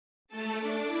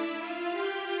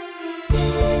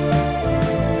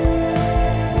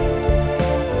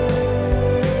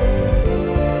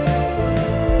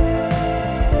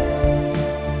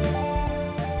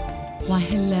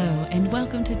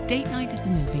welcome to Date Night at the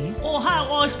Movies. Or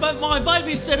how I spent my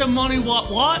babysitter money,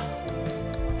 what?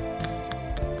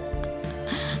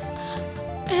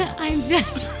 I'm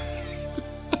Jess.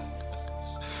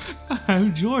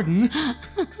 I'm Jordan.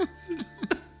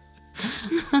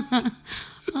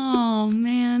 Oh,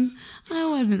 man. I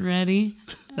wasn't ready.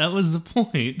 That was the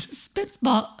point.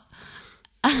 Spitsball.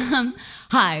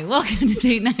 Hi, welcome to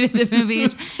Date Night at the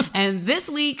Movies. And this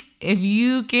week, if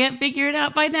you can't figure it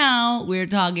out by now, we're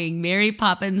talking Mary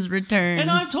Poppins Returns.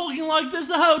 And I'm talking like this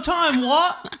the whole time,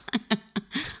 what?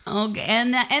 Okay,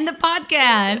 and the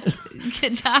podcast.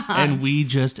 Good job. And we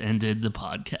just ended the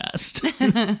podcast.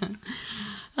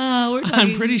 We're talking...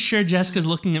 I'm pretty sure Jessica's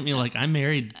looking at me like, I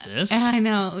married this? I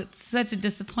know, it's such a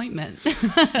disappointment.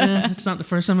 It's not the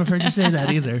first time I've heard you say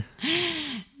that either.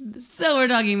 So we're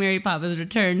talking Mary Poppins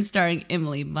Returns, starring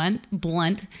Emily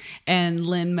Blunt and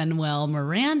Lin-Manuel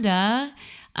Miranda.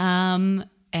 It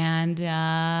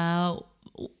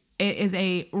is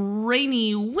a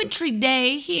rainy, wintry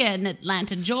day here in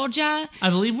Atlanta, Georgia. I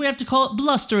believe we have to call it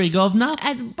blustery, governor.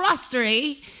 As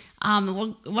blustery.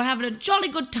 We're having a jolly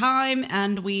good time,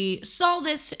 and we saw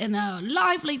this in a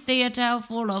lively theater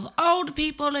full of old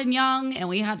people and young, and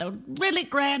we had a really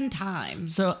grand time.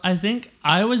 So I think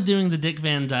I was doing the Dick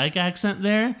Van Dyke accent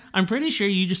there. I'm pretty sure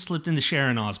you just slipped into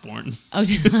Sharon Osbourne. Oh,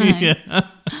 did I? Yeah.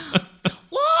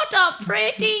 What a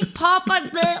pretty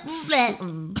papa.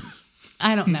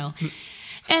 I don't know.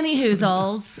 Any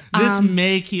hoozles. This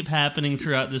may keep happening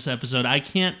throughout this episode. I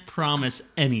can't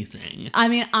promise anything. I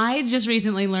mean, I just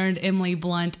recently learned Emily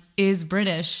Blunt is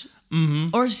British.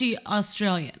 Mm-hmm. Or is she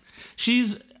Australian?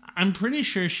 I'm pretty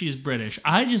sure she's British.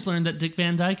 I just learned that Dick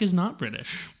Van Dyke is not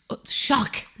British.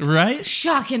 Shock. Right?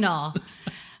 Shock and all.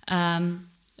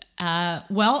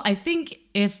 Well, I think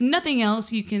if nothing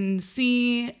else, you can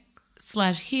see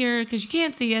 / hear, because you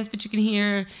can't see us, but you can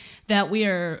hear that we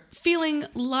are feeling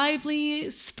lively,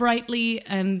 sprightly,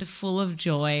 and full of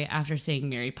joy after seeing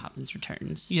Mary Poppins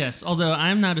Returns. Yes, although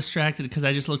I'm now distracted because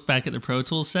I just looked back at the Pro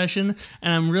Tools session,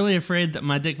 and I'm really afraid that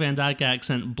my Dick Van Dyke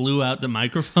accent blew out the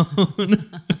microphone.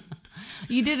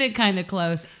 You did it kind of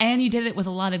close, and you did it with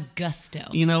a lot of gusto.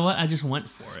 You know what? I just went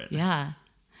for it. Yeah.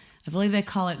 I believe they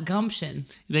call it gumption.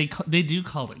 They do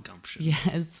call it gumption.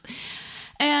 Yes.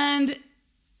 And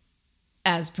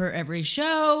as per every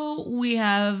show, we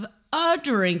have a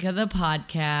drink of the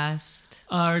podcast.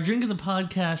 Our drink of the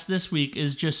podcast this week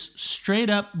is just straight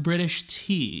up British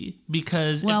tea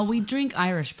because... Well, we drink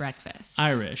Irish breakfast.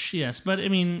 Irish, yes. But, I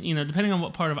mean, depending on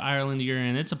what part of Ireland you're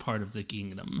in, it's a part of the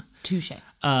kingdom. Touche.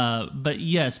 But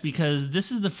yes, because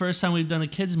this is the first time we've done a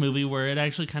kids movie where it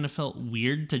actually kind of felt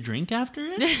weird to drink after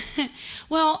it.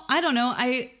 Well, I don't know.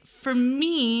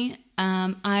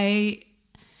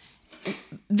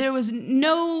 There was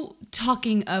no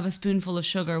talking of a spoonful of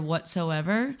sugar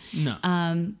whatsoever. No.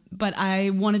 But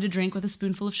I wanted to drink with a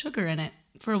spoonful of sugar in it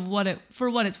for what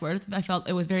it's worth. I felt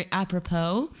it was very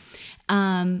apropos.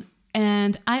 And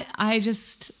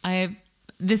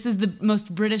this is the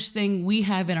most British thing we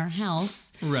have in our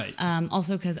house. Right.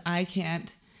 Also because I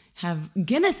can't have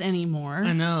Guinness anymore.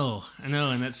 I know,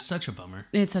 and that's such a bummer.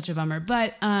 It's such a bummer.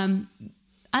 But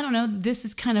I don't know. This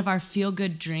is kind of our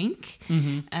feel-good drink.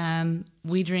 Mm-hmm.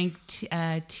 We drink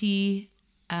tea.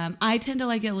 I tend to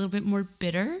like it a little bit more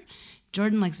bitter.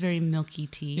 Jordan likes very milky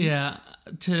tea. Yeah.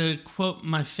 To quote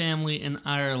my family in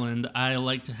Ireland, I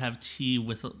like to have tea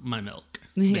with my milk,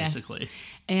 basically.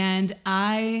 Yes. And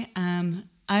I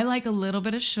like a little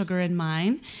bit of sugar in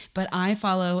mine, but I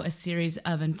follow a series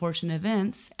of unfortunate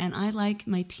events, and I like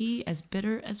my tea as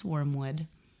bitter as wormwood.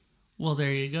 Well,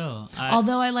 there you go.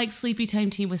 Although I like sleepy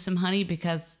time tea with some honey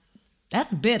because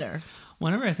that's bitter.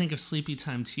 Whenever I think of sleepy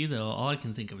time tea, though, all I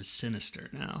can think of is Sinister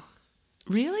now.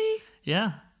 Really?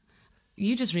 Yeah.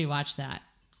 You just rewatched that.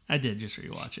 I did just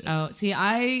rewatch it. Oh, see,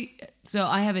 I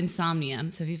have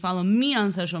insomnia. So if you follow me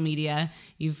on social media,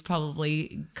 you've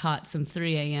probably caught some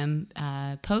 3 a.m.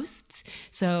 Posts.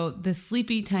 So the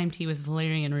sleepy time tea with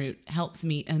valerian root helps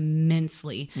me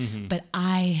immensely. Mm-hmm. But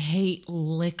I hate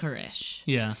licorice.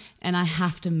 Yeah. And I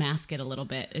have to mask it a little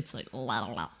bit. It's like, la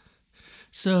la la.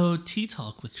 So, tea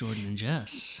talk with Jordan and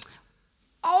Jess.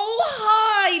 Oh,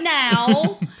 hi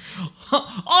now.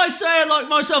 I say I like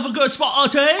myself a good spot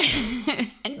of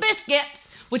tea. And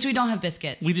biscuits, which we don't have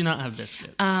biscuits. We do not have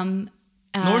biscuits.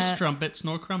 Nor strumpets,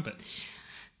 nor crumpets.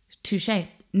 Touche.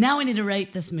 Now we need to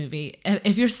rate this movie.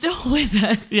 If you're still with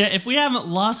us. Yeah, if we haven't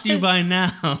lost you by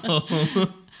now.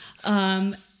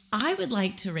 I would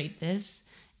like to rate this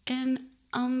in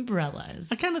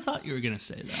umbrellas. I kind of thought you were going to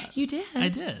say that. You did? I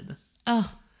did.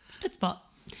 Oh, spitspot.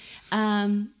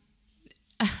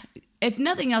 If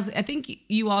nothing else, I think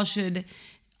you all should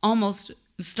almost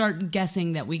start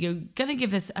guessing that we're gonna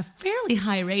give this a fairly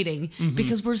high rating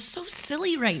because we're so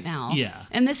silly right now. Yeah.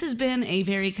 And this has been a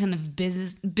very kind of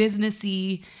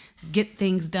businessy, get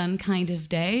things done kind of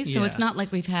day. So Yeah. it's not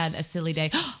like we've had a silly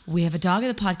day. We have a dog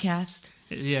at the podcast.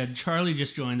 Yeah, Charlie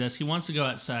just joined us. He wants to go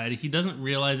outside. He doesn't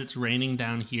realize it's raining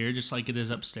down here, just like it is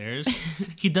upstairs.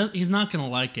 He's not gonna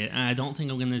like it, and I don't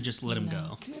think I'm gonna just let him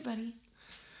go. Come here, buddy.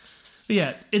 But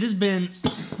yeah, it has been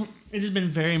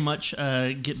very much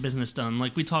get business done.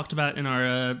 Like we talked about in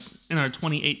our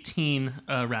 2018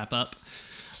 wrap up.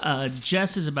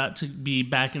 Jess is about to be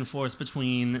back and forth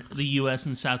between the U.S.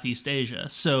 and Southeast Asia.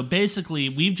 So basically,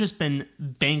 we've just been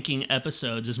banking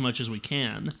episodes as much as we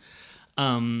can,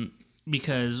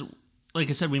 because, like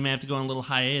I said, we may have to go on a little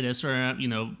hiatus or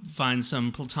find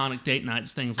some platonic date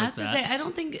nights, things like that. I was gonna say I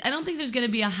don't think there's gonna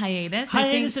be a hiatus.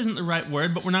 Hiatus isn't the right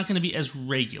word, but we're not going to be as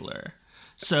regular.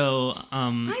 So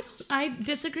I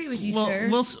disagree with you,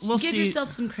 well, sir. we'll Give see.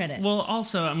 yourself some credit. Well,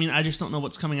 also, I mean, I just don't know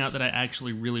what's coming out that I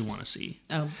actually really want to see.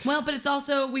 Oh, well, but it's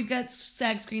also, we've got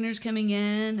SAG screeners coming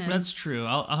in. And That's true.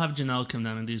 I'll have Janelle come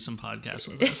down and do some podcasts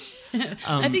with us.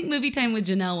 I think Movie Time with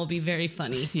Janelle will be very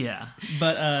funny. Yeah,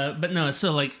 but no.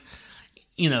 So like,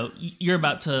 you're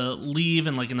about to leave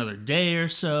in like another day or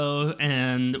so,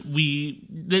 and we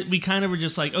kind of were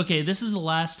just like, okay, this is the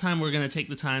last time we're gonna take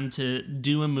the time to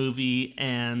do a movie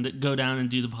and go down and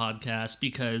do the podcast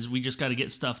because we just got to get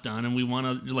stuff done, and we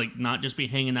want to like not just be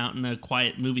hanging out in a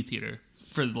quiet movie theater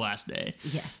for the last day.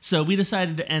 Yes. So we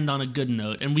decided to end on a good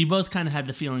note, and we both kind of had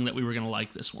the feeling that we were gonna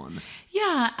like this one.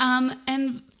 Yeah.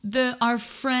 And our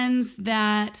friends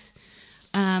that.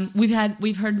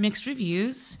 We've heard mixed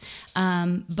reviews,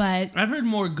 but I've heard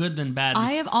more good than bad.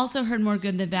 I have also heard more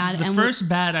good than bad. The first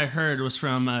bad I heard was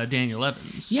from Daniel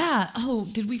Evans. Yeah. Oh,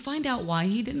 did we find out why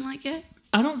he didn't like it?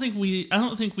 I don't think we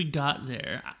got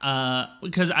there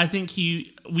because I think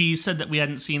we said that we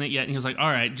hadn't seen it yet, and he was like,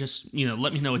 "All right, just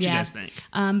let me know what you guys think."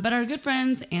 But our good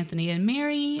friends Anthony and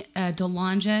Mary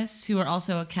DeLonges, who are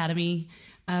also Academy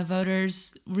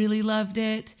voters, really loved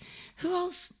it. Who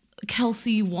else?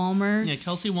 Kelsey Walmer. Yeah,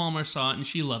 Kelsey Walmer saw it and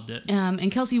she loved it.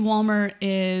 And Kelsey Walmer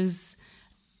is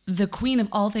the queen of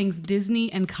all things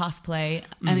Disney and cosplay.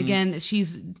 And again,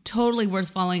 she's totally worth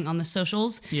following on the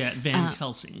socials. Yeah, Van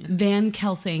Helsing. Van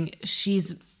Helsing.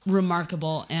 She's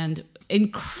remarkable and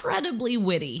incredibly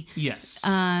witty. Yes.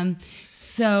 And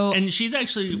she's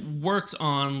actually worked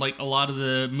on like a lot of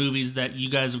the movies that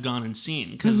you guys have gone and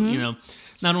seen because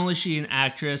not only is she an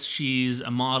actress, she's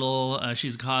a model,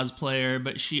 she's a cosplayer,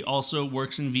 but she also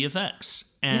works in VFX.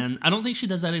 And I don't think she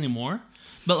does that anymore.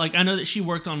 But like I know that she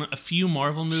worked on a few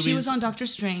Marvel movies. She was on Doctor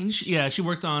Strange. She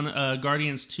worked on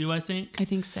Guardians 2, I think. I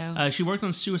think so. She worked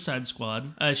on Suicide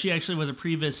Squad. She actually was a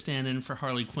previs stand-in for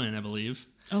Harley Quinn, I believe.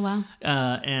 Oh wow!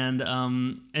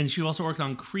 And she also worked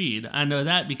on Creed. I know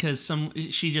that because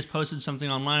she just posted something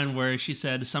online where she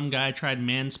said some guy tried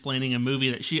mansplaining a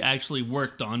movie that she actually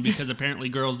worked on because apparently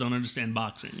girls don't understand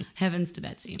boxing. Heavens to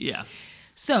Betsy. Yeah.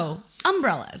 So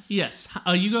umbrellas. Yes.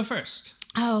 You go first.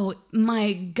 Oh,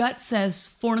 my gut says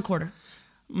 4 1/4.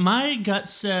 My gut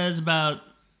says about.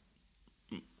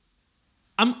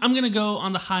 I'm gonna go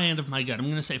on the high end of my gut. I'm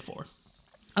gonna say 4.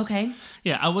 Okay.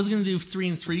 Yeah, I was gonna do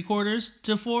 3 3/4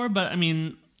 to 4, but I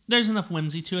mean, there's enough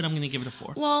whimsy to it. I'm gonna give it a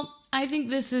 4. Well, I think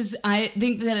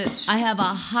that I have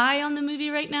a high on the movie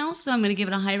right now, so I'm gonna give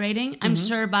it a high rating. I'm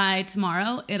sure by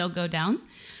tomorrow it'll go down.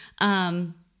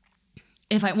 When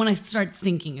I start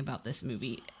thinking about this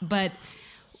movie, but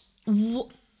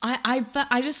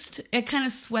it kind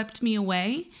of swept me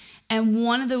away, and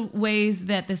one of the ways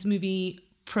that this movie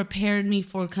prepared me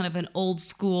for kind of an old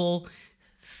school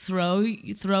throw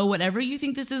whatever you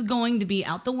think this is going to be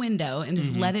out the window and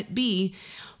just let it be.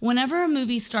 Whenever a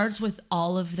movie starts with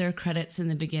all of their credits in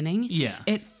the beginning,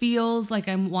 it feels like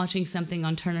I'm watching something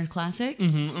on Turner Classic. I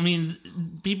mean,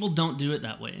 people don't do it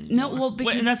that way anymore. No, well,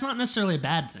 because and that's not necessarily a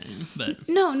bad thing, but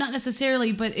no, not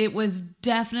necessarily, but it was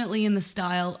definitely in the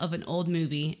style of an old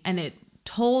movie, and it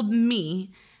told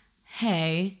me,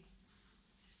 "Hey,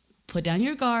 put down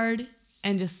your guard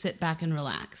and just sit back and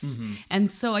relax." And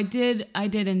so I did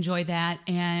enjoy that,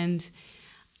 and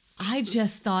I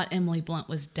just thought Emily Blunt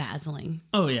was dazzling.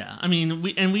 Oh yeah, I mean,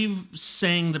 we've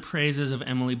sang the praises of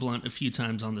Emily Blunt a few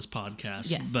times on this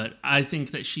podcast. Yes, but I think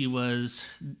that she was,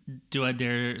 do I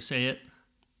dare say it?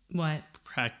 What?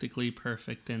 Practically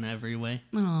perfect in every way.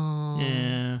 Oh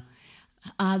yeah.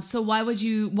 So why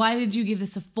did you give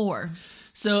this a 4?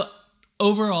 So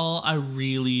overall, I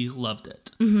really loved it.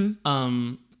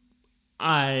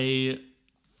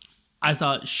 I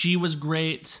thought she was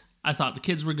great. I thought the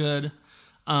kids were good.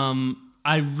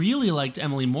 I really liked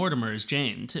Emily Mortimer as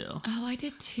Jane too. Oh, I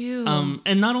did too.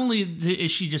 And not only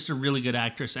is she just a really good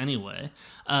actress anyway,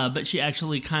 but she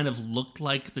actually kind of looked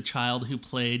like the child who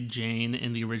played Jane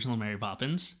in the original Mary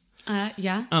Poppins.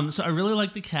 Yeah. So I really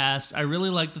liked the cast. I really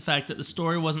liked the fact that the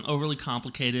story wasn't overly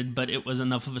complicated, but it was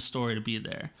enough of a story to be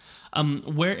there.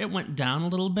 Where it went down a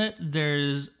little bit,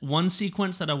 there's one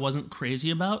sequence that I wasn't crazy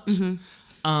about.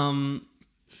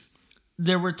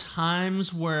 There were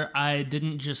times where I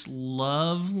didn't just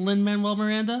love Lin-Manuel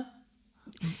Miranda,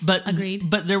 but Agreed.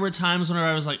 But there were times when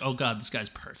I was like, "Oh God, this guy's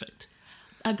perfect."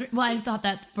 Well, I thought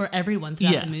that for everyone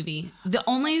throughout the movie. The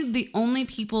only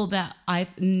people that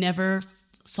I've never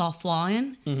saw flaw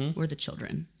in were the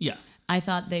children. Yeah, I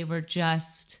thought they were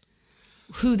just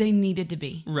who they needed to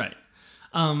be. right.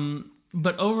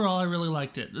 But overall, I really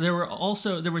liked it. There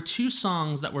were two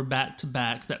songs that were back to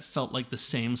back that felt like the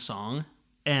same song,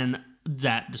 and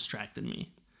that distracted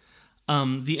me.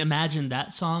 The Imagine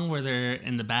That song where they're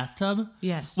in the bathtub.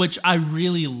 Yes. Which I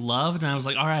really loved, and I was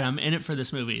like, all right, I'm in it for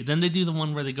this movie. Then they do the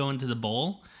one where they go into the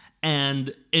bowl,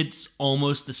 and it's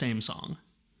almost the same song.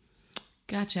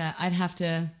 Gotcha. I'd have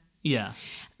to... Yeah.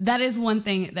 That is one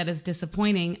thing that is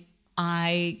disappointing.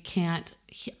 I can't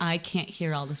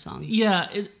hear all the songs. Yeah,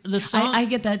 the song... I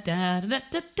get that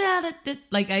da-da-da-da-da-da.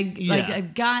 Like I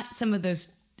got some of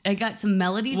those... I got some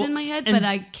melodies in my head, but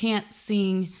I can't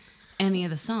sing any of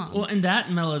the songs. Well, and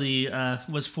that melody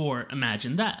was for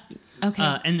Imagine That.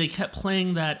 Okay. And they kept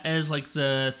playing that as like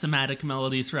the thematic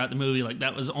melody throughout the movie. Like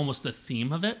that was almost the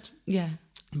theme of it. Yeah.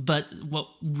 But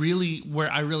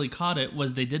where I really caught it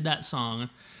was they did that song,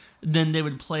 then they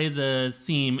would play the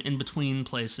theme in between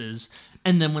places,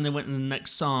 and then when they went in the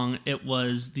next song, it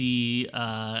was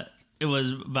about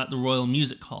the Royal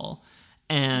Music Hall.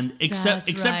 And except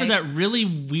for that really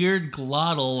weird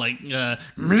glottal like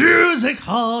music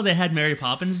hall they had Mary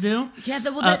Poppins do. Yeah,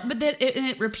 but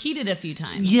it repeated a few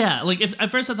times. Yeah, like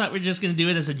at first I thought we were just going to do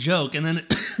it as a joke, and then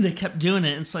they kept doing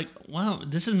it. And it's like, wow,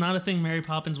 this is not a thing Mary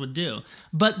Poppins would do.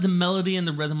 But the melody and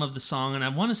the rhythm of the song, and I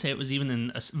want to say it was even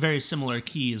in a very similar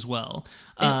key as well.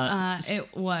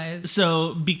 It was.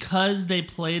 So because they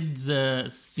played the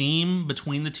theme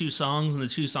between the two songs, and the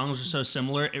two songs are so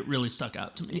similar, it really stuck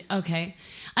out to me. Okay,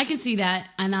 I can see that,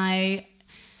 and I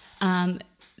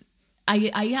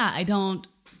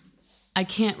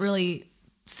can't really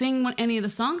sing any of the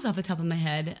songs off the top of my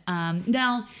head.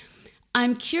 Now,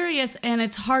 I'm curious, and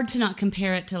it's hard to not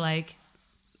compare it to like,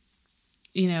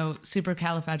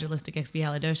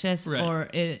 Supercalifragilisticexpialidocious,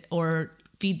 right. or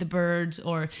Feed the Birds,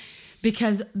 or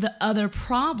because the other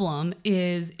problem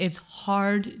is it's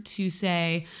hard to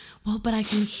say, well, but I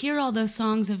can hear all those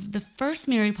songs of the first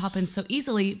Mary Poppins so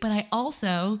easily, but I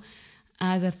also,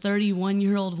 as a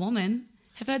 31-year-old woman,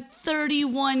 have had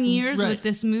 31 years with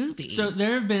this movie. So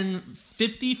there have been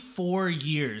 54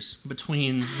 years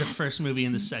between the first movie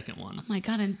and the second one. Oh my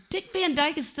God, and Dick Van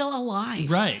Dyke is still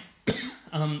alive. Right.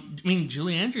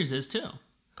 Julie Andrews is too.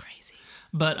 Crazy.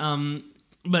 But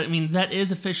that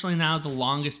is officially now the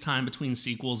longest time between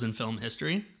sequels in film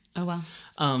history. Oh, wow.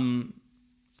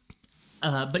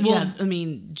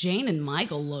 Jane and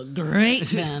Michael look great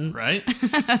then. Right?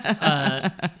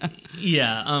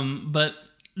 But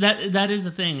that is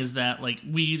the thing, is that like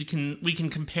we can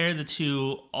compare the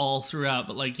two all throughout,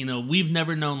 but like, we've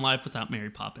never known life without Mary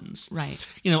Poppins. Right.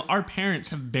 Our parents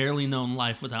have barely known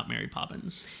life without Mary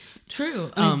Poppins.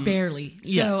 True. Barely.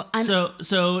 So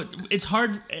so it's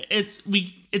hard.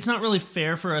 It's not really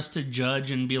fair for us to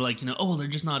judge and be like, they're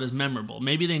just not as memorable.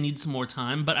 Maybe they need some more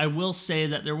time. But I will say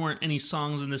that there weren't any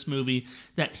songs in this movie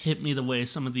that hit me the way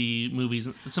some of the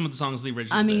songs of the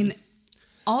original did.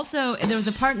 Also, there was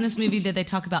a part in this movie that they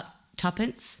talk about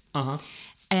tuppence. Uh-huh.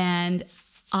 And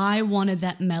I wanted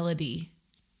that melody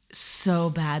so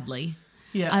badly.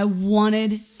 Yeah. I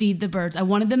wanted Feed the Birds. I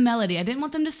wanted the melody. I didn't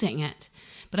want them to sing it,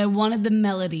 but I wanted the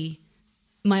melody.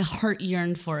 My heart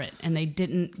yearned for it, and they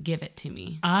didn't give it to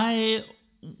me.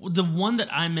 The one that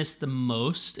I missed the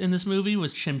most in this movie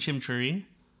was Chim Chim Cheree.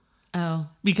 Oh.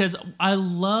 Because I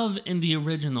love in the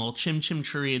original Chim Chim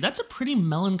Cheree, that's a pretty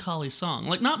melancholy song.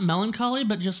 Like, not melancholy,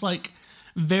 but just like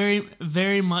very,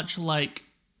 very much like,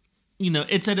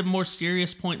 it's at a more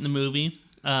serious point in the movie.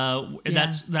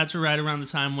 That's right around the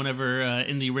time whenever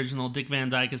in the original Dick Van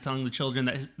Dyke is telling the children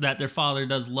that their father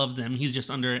does love them. He's just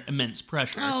under immense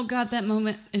pressure. Oh God, that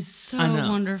moment is so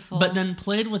wonderful. But then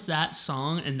played with that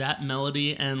song and that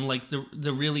melody and like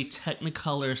the really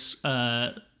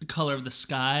technicolor color of the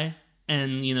sky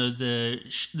and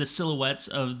the silhouettes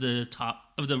of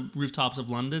the rooftops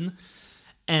of London.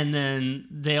 And then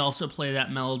they also play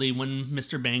that melody when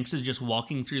Mr. Banks is just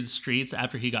walking through the streets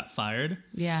after he got fired.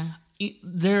 Yeah.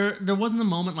 there wasn't a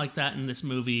moment like that in this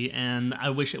movie, and I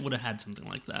wish it would have had something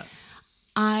like that.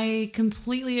 I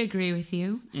completely agree with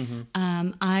you.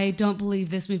 I don't believe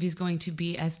this movie is going to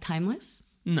be as timeless.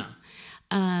 No.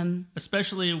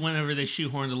 Especially whenever they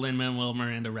shoehorned a Lin-Manuel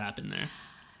Miranda rap in there.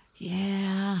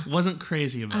 Yeah. Wasn't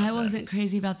crazy about that. I wasn't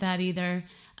crazy about that either.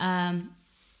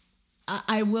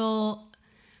 I will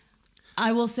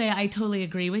say I totally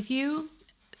agree with you.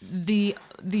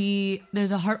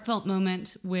 There's a heartfelt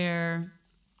moment where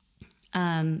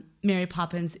Mary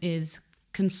Poppins is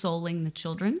consoling the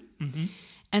children,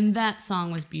 and that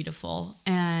song was beautiful.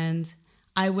 And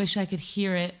I wish I could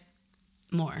hear it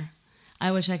more.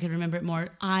 I wish I could remember it more.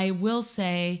 I will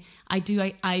say I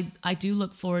do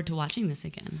look forward to watching this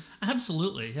again.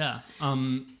 Absolutely, yeah.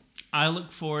 I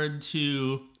look forward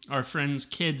to our friends'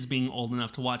 kids being old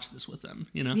enough to watch this with them,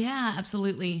 you know? Yeah,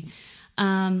 absolutely.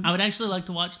 I would actually like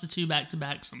to watch the two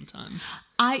back-to-back sometime.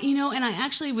 And I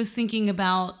actually was thinking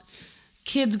about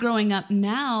kids growing up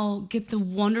now get the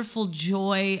wonderful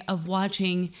joy of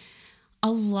watching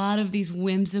a lot of these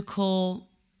whimsical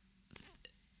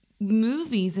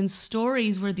movies and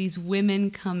stories where these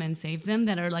women come and save them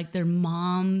that are like their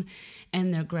mom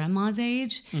and their grandma's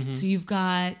age. So you've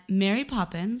got Mary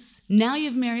Poppins. Now you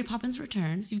have Mary Poppins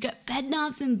Returns. You've got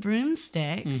Bedknobs and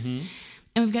Broomsticks.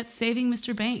 And we've got Saving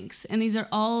Mr. Banks. And these are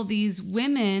all these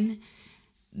women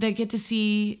that get to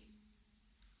save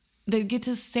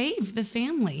the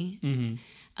family.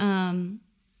 I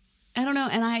don't know.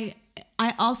 And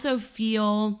I also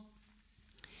feel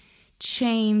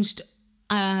changed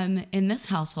in this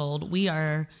household. We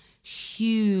are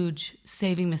huge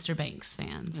Saving Mr. Banks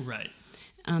fans. Right.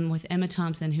 With Emma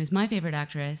Thompson, who's my favorite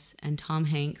actress, and Tom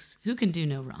Hanks, who can do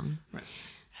no wrong. Right.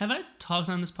 Have I talked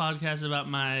on this podcast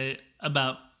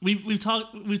about we've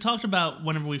talked about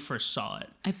whenever we first saw it?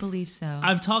 I believe so.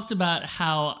 I've talked about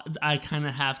how I kind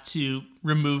of have to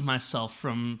remove myself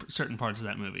from certain parts of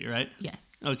that movie, right?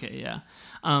 Yes. Okay, yeah.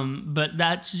 But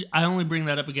I only bring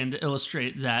that up again to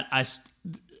illustrate that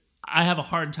I have a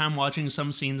hard time watching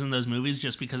some scenes in those movies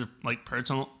just because of like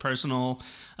personal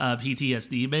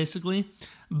PTSD, basically.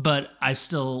 But I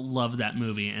still love that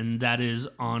movie, and that is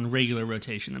on regular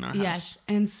rotation in our house. Yes,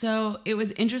 and so it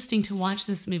was interesting to watch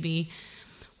this movie.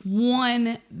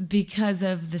 One, because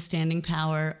of the standing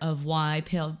power of why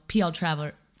P.L.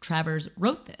 Travers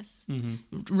wrote this,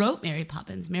 wrote Mary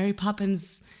Poppins. Mary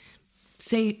Poppins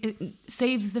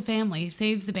saves the family,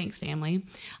 saves the Banks family,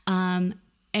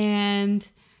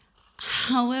 and.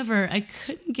 However, I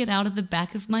couldn't get out of the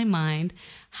back of my mind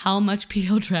how much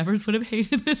P.L. Travers would have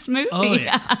hated this movie. Oh,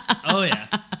 yeah. Oh, yeah.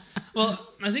 Well,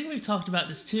 I think we've talked about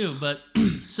this too, but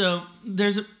so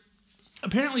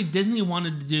apparently Disney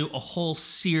wanted to do a whole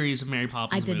series of Mary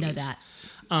Poppins movies. I did know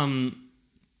that.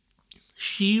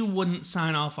 She wouldn't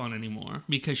sign off on anymore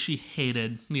because she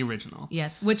hated the original.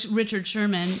 Yes, which Richard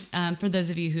Sherman, for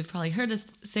those of you who've probably heard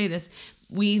us say this,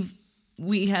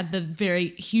 we had the very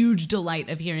huge delight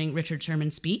of hearing Richard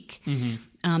Sherman speak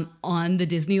on the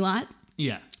Disney lot.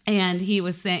 Yeah. And he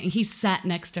was saying, he sat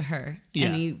next to her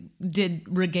and he did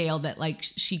regale that like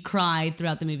she cried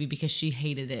throughout the movie because she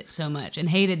hated it so much and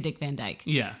hated Dick Van Dyke.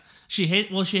 Yeah. She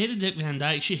hated Dick Van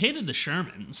Dyke. She hated the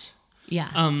Shermans.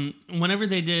 Yeah. Whenever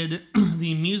they did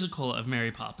the musical of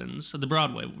Mary Poppins, the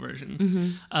Broadway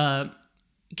version,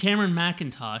 Cameron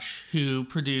Mackintosh, who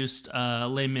produced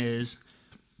Les Mis,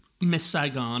 Miss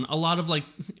Saigon, a lot of the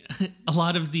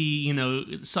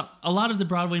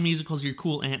Broadway musicals your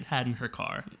cool aunt had in her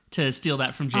car, to steal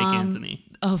that from Jake Anthony.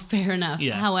 Oh, fair enough.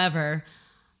 Yeah. However,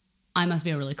 I must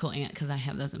be a really cool aunt because I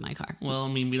have those in my car. Well, I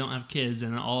mean, we don't have kids,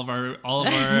 and all of our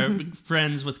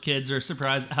friends with kids are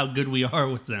surprised at how good we are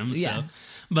with them. So. Yeah.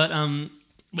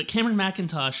 But Cameron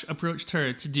Mackintosh approached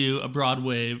her to do a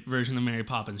Broadway version of Mary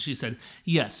Poppins. She said,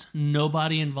 yes,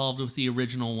 nobody involved with the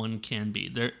original one can be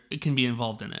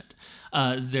involved in it.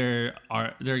 There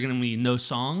are going to be no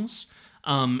songs,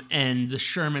 and the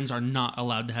Shermans are not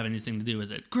allowed to have anything to do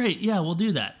with it. Great, yeah, we'll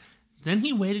do that. Then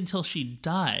he waited till she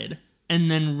died and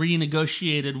then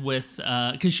renegotiated with,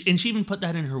 and she even put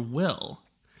that in her will.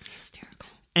 Hysterical.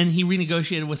 And he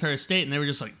renegotiated with her estate, and they were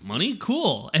just like, money?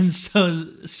 Cool. And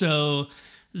so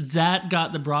that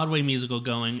got the Broadway musical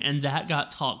going, and that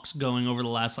got talks going over the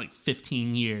last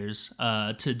 15 years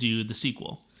to do the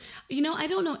sequel. I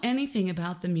don't know anything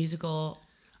about the musical.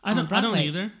 I don't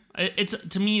either.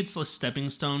 To me, it's a stepping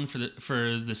stone for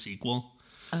the sequel.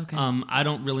 Okay. I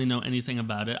don't really know anything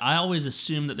about it. I always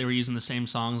assumed that they were using the same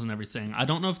songs and everything. I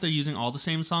don't know if they're using all the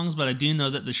same songs, but I do know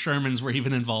that the Shermans were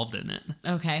even involved in it.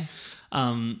 Okay.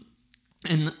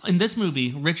 And in this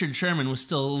movie, Richard Sherman was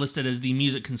still listed as the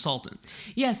music consultant.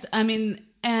 Yes, I mean,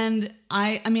 and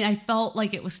I felt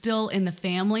like it was still in the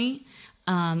family.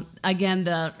 Again,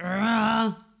 the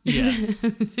Yeah.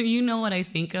 so you know what I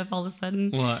think of all of a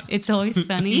sudden? What? It's Always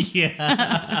Sunny.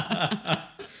 Yeah.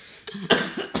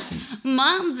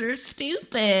 Moms are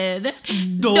stupid.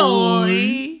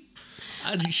 Doy.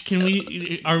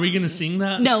 Are we going to sing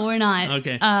that? No, we're not.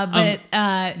 Okay.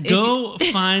 Go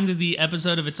find the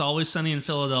episode of It's Always Sunny in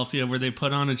Philadelphia where they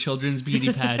put on a children's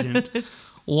beauty pageant.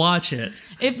 Watch it.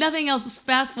 If nothing else,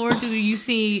 fast forward to you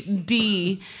see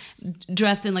Dee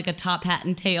dressed in like a top hat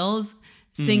and tails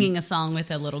singing a song with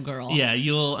a little girl. Yeah,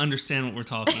 you'll understand what we're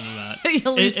talking about.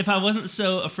 least- If I wasn't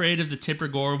so afraid of the Tipper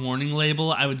Gore warning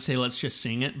label, I would say let's just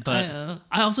sing it. But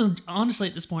I also, honestly,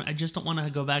 at this point, I just don't want to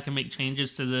go back and make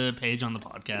changes to the page on the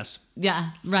podcast. Yeah,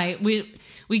 right.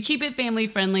 We keep it family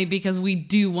friendly because we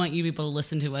do want you people to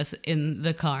listen to us in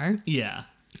the car. Yeah.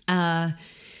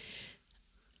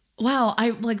 Wow,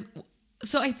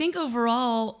 so I think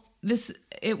overall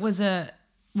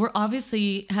we're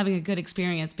obviously having a good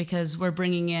experience because we're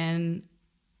bringing in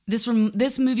this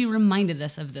movie reminded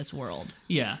us of this world.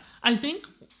 Yeah. I think,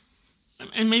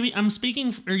 and maybe I'm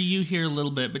speaking for you here a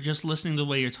little bit, but just listening to the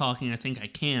way you're talking, I think I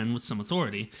can with some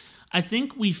authority. I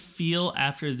think we feel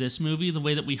after this movie the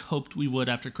way that we hoped we would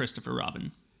after Christopher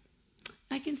Robin.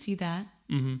 I can see that.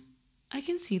 Mm-hmm. I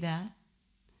can see that.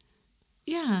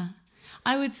 Yeah.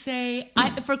 I would say,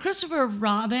 for Christopher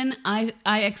Robin, I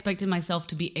expected myself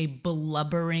to be a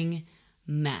blubbering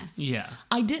mess. Yeah.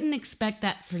 I didn't expect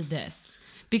that for this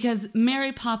because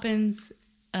Mary Poppins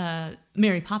is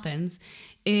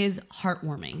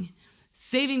heartwarming.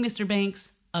 Saving Mr.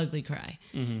 Banks, ugly cry.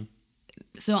 Mm-hmm.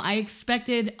 So I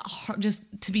expected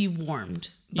just to be warmed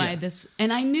by this.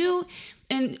 And I knew,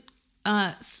 and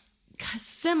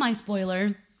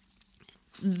semi-spoiler,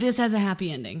 this has a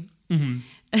happy ending. Mm-hmm.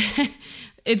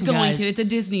 It's going to. It's a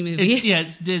Disney movie.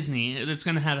 It's Disney. It's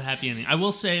going to have a happy ending. I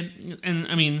will say, and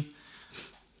I mean,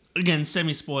 again,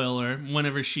 semi-spoiler,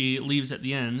 whenever she leaves at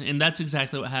the end, and that's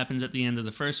exactly what happens at the end of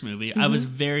the first movie. Mm-hmm. I was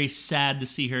very sad to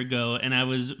see her go, and I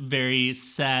was very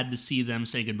sad to see them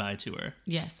say goodbye to her.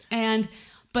 Yes.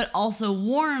 But also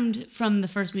warmed from the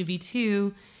first movie,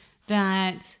 too,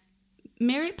 that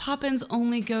Mary Poppins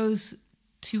only goes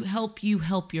to help you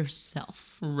help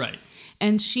yourself. Right.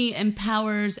 And she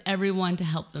empowers everyone to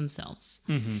help themselves.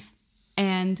 Mm-hmm.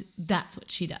 And that's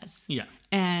what she does. Yeah.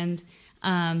 And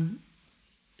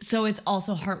so it's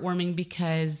also heartwarming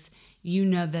because you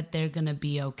know that they're going to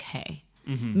be okay.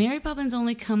 Mm-hmm. Mary Poppins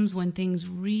only comes when things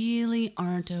really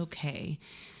aren't okay.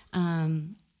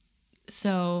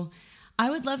 So I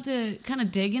would love to kind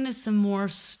of dig into some more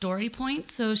story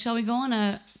points. So shall we go on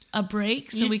a break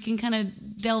so we can kind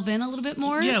of delve in a little bit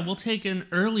more? Yeah, we'll take an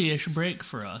early-ish break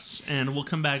for us, and we'll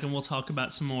come back and we'll talk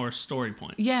about some more story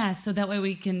points. Yeah, so that way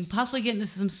we can possibly get into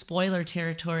some spoiler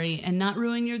territory and not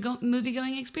ruin your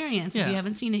movie-going experience if you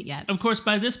haven't seen it yet. Of course,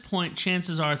 by this point,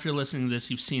 chances are if you're listening to this,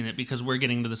 you've seen it because we're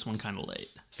getting to this one kind of late.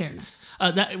 Fair enough.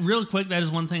 That real quick, that is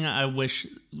one thing I wish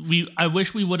we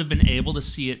would have been able to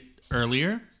see it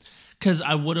earlier because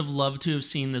I would have loved to have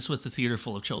seen this with the theater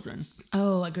full of children.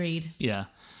 Oh, agreed. Yeah.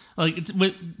 Like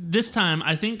with this time,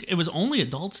 I think it was only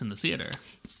adults in the theater.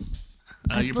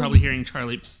 You're probably hearing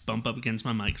Charlie bump up against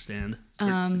my mic stand.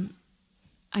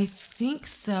 I think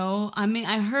so. I mean,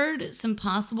 I heard some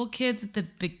possible kids at the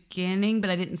beginning, but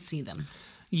I didn't see them.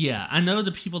 Yeah, I know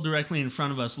the people directly in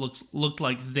front of us looked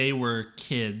like they were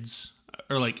kids,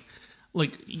 or like.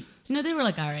 No, they were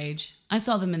like our age. I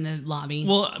saw them in the lobby.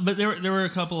 Well, but there were a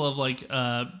couple of like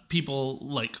people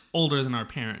like older than our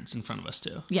parents in front of us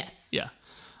too. Yes. Yeah.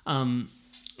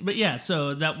 But yeah,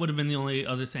 so that would have been the only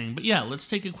other thing. But yeah, let's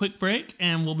take a quick break,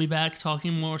 and we'll be back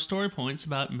talking more story points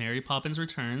about Mary Poppins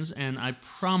Returns. And I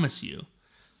promise you,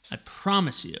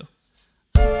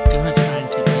 I'm gonna try and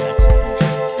keep the accent.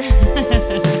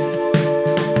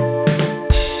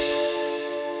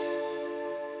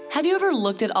 Have you ever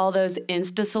looked at all those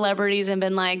Insta celebrities and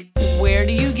been like, where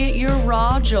do you get your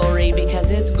raw jewelry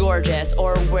because it's gorgeous?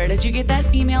 Or where did you get that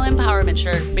female empowerment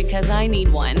shirt because I need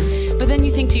one? But then you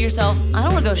think to yourself, I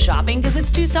don't want to go shopping because it's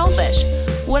too selfish.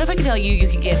 What if I could tell you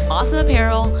could get awesome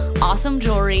apparel, awesome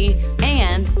jewelry,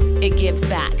 and it gives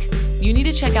back? You need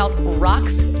to check out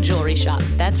Rox Jewelry Shop.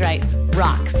 That's right,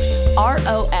 Rox.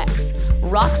 R-O-X.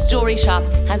 Rox Jewelry Shop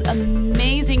has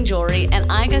amazing jewelry,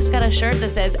 and I just got a shirt that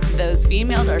says, those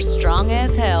females are strong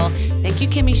as hell. Thank you,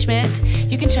 Kimmy Schmidt.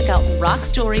 You can check out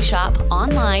Rox Jewelry Shop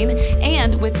online,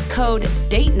 and with code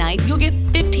Date Night, you'll get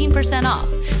 15% off.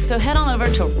 So head on over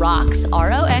to Rox,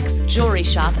 ROX,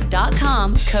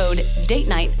 jewelryshop.com, code Date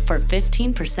Night for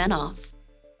 15% off.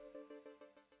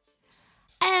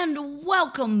 And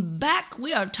welcome back.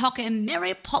 We are talking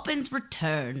Mary Poppins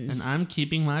Returns. And I'm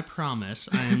keeping my promise.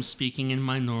 I am speaking in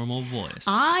my normal voice.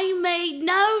 I made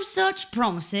no such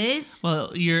promises.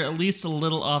 Well, you're at least a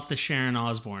little off the Sharon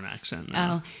Osbourne accent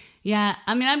now. Oh, yeah.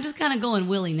 I mean, I'm just kind of going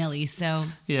willy-nilly, so...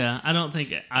 Yeah, I don't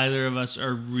think either of us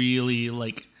are really,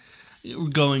 like,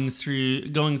 going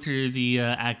through the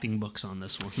acting books on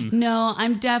this one. No,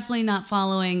 I'm definitely not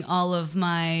following all of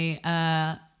my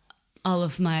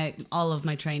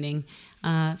training.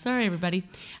 Sorry, everybody.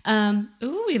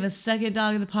 We have a second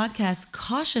dog of the podcast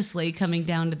cautiously coming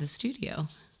down to the studio.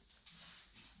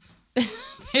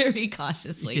 Very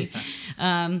cautiously.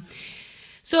 Yeah.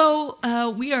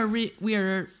 We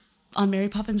are on Mary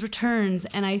Poppins Returns,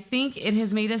 and I think it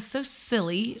has made us so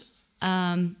silly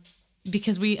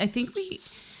because I think we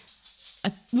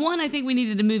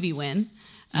needed a movie win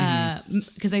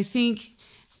because I think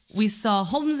we saw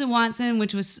Holmes and Watson,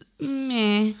 which was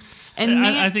meh. And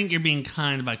I think you're being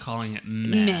kind by calling it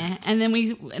meh. And then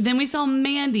we saw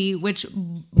Mandy, which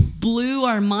blew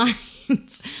our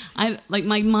minds.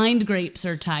 My mind grapes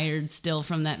are tired still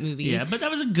from that movie. Yeah, but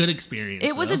that was a good experience.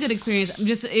 It was a good experience.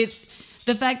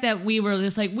 The fact that we were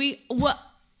just like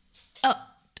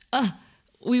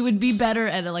we would be better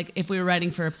at it, like if we were writing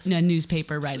for a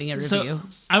newspaper, writing a review. So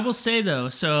I will say though,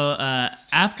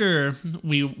 after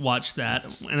we watched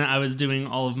that, and I was doing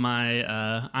all of my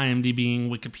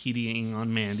IMDbing, Wikipediaing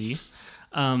on Mandy,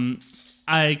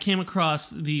 I came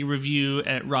across the review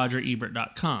at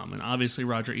RogerEbert.com, and obviously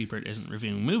Roger Ebert isn't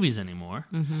reviewing movies anymore.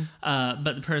 Mm-hmm.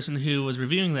 But the person who was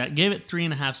reviewing that gave it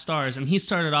 3.5 stars, and he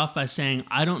started off by saying,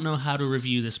 "I don't know how to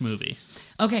review this movie."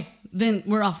 Okay, then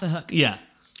we're off the hook. Yeah.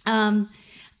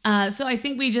 So I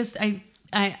think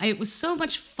it was so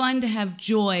much fun to have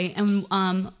Joy, and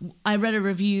I read a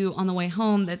review on the way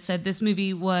home that said this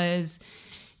movie was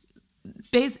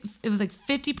it was like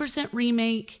 50%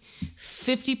 remake,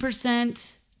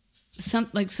 50%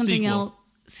 something sequel. else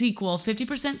sequel,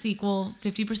 50% sequel,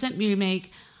 50%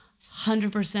 remake,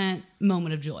 100%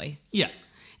 moment of joy. Yeah.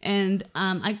 And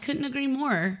I couldn't agree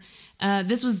more.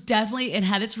 This was definitely, it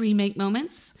had its remake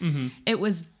moments. Mm-hmm. It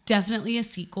was definitely a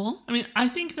sequel. I mean, I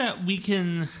think that we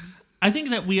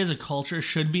as a culture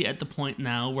should be at the point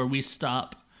now where we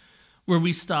stop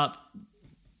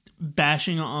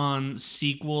bashing on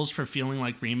sequels for feeling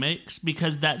like remakes,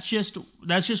 because that's just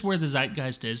where the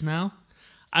zeitgeist is now.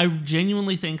 I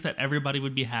genuinely think that everybody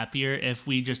would be happier if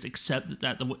we just accept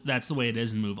that that's the way it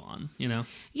is and move on, you know?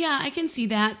 Yeah, I can see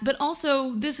that. But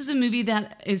also, this is a movie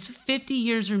that is 50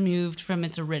 years removed from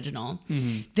its original.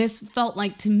 Mm-hmm. This felt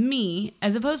like, to me,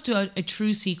 as opposed to a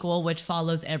true sequel, which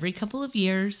follows every couple of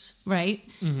years, right?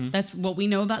 Mm-hmm. That's what we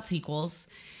know about sequels.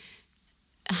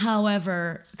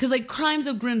 However, because like Crimes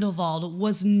of Grindelwald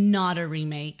was not a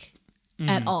remake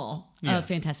at all of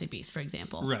Fantastic Beasts, for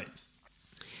example. Right.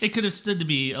 It could have stood to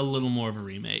be a little more of a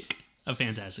remake of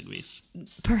Fantastic Beasts.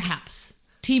 Perhaps.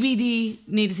 TBD,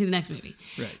 need to see the next movie.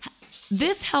 Right.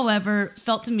 This, however,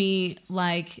 felt to me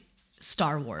like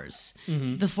Star Wars,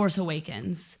 The Force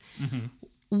Awakens. Mm-hmm.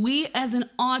 We, as an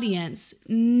audience,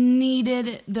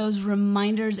 needed those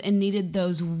reminders and needed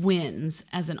those wins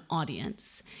as an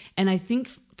audience. And I think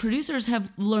producers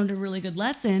have learned a really good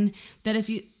lesson that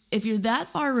if you're that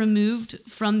far removed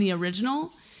from the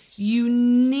original, you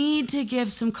need to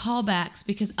give some callbacks,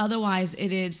 because otherwise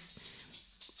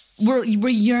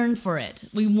we yearn for it.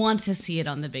 We want to see it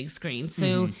on the big screen.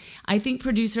 So I think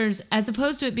producers, as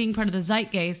opposed to it being part of the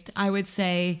zeitgeist, I would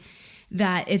say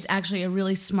that it's actually a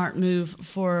really smart move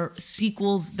for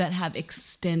sequels that have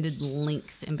extended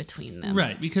length in between them.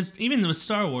 Right, because even with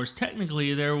Star Wars,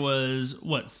 technically there was,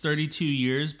 32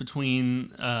 years between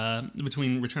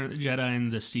Return of the Jedi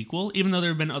and the sequel, even though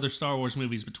there have been other Star Wars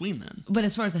movies between then. But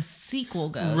as far as a sequel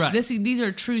goes, right. These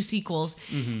are true sequels.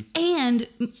 Mm-hmm. And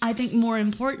I think more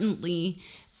importantly,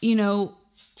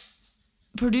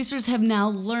 producers have now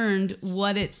learned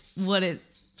what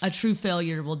a true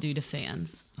failure will do to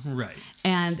fans. Right.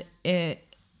 And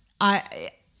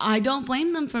I don't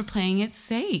blame them for playing it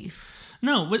safe.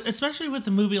 No, especially with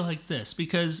a movie like this,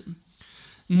 because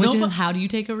which is, how do you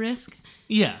take a risk?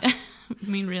 Yeah. I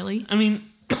mean, really? I mean,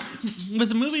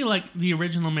 with a movie like the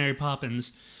original Mary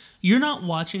Poppins, you're not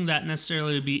watching that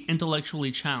necessarily to be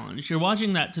intellectually challenged. You're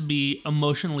watching that to be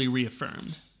emotionally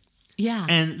reaffirmed. Yeah.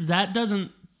 And that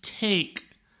doesn't take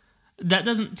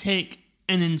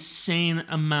an insane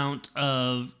amount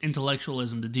of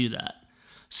intellectualism to do that.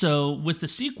 So with the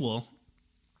sequel,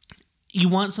 you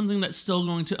want something that's still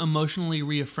going to emotionally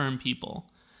reaffirm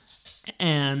people.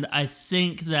 And I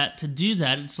think that to do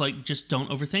that, it's like, just don't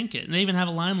overthink it. And they even have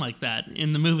a line like that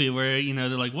in the movie where, they're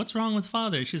like, "What's wrong with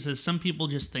father?" She says, "Some people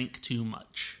just think too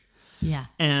much." Yeah.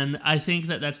 And I think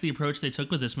that that's the approach they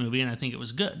took with this movie, and I think it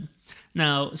was good.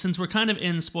 Now, since we're kind of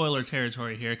in spoiler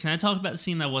territory here, can I talk about the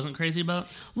scene that I wasn't crazy about?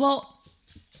 Well,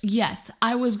 yes.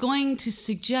 I was going to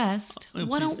suggest,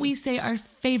 why don't we say our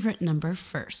favorite number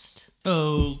first?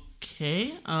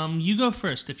 Okay. You go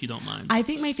first, if you don't mind. I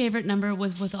think my favorite number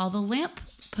was with all the lamp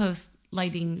post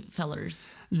lighting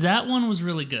fellers. That one was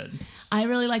really good. I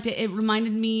really liked it. It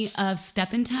reminded me of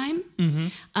Step in Time.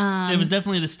 It was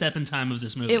definitely the step in time of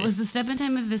this movie. It was the step in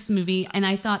time of this movie, and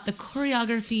I thought the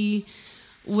choreography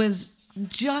was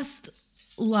just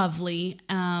lovely.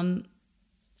 I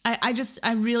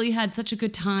really had such a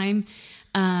good time.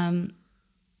 I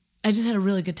just had a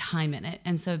really good time in it,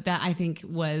 and so that I think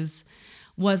was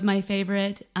my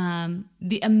favorite.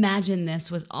 The Imagine This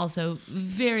was also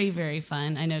very, very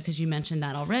fun. I know because you mentioned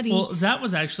that already. Well, that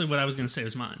was actually what I was going to say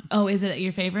was mine. Oh, is it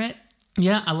your favorite?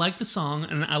 Yeah, I like the song,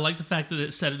 and I like the fact that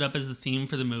it set it up as the theme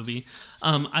for the movie.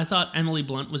 I thought Emily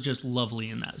Blunt was just lovely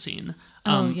in that scene.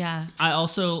 Yeah. I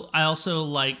also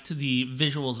liked the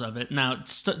visuals of it. Now,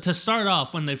 to start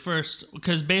off, when they first,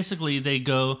 because basically they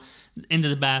go into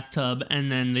the bathtub and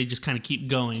then they just kind of keep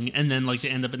going, and then like they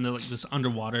end up in this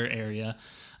underwater area.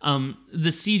 The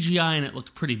CGI in it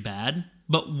looked pretty bad,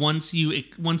 but once you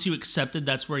accepted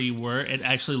that's where you were, it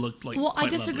actually looked like. Well, I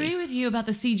quite disagree lovely. with you about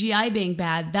the CGI being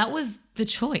bad. That was the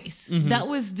choice. Mm-hmm. That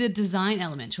was the design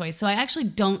element choice. So I actually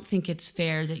don't think it's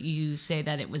fair that you say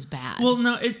that it was bad. Well,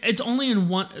 no, it's only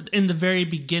in the very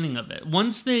beginning of it.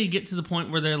 Once they get to the point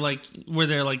where they're like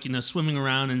swimming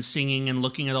around and singing and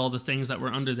looking at all the things that were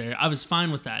under there, I was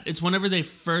fine with that. It's whenever they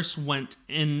first went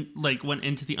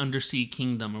into the undersea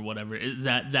kingdom or whatever,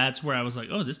 that's where I was like,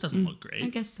 oh, this doesn't look great. I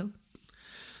guess so.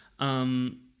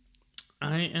 I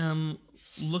am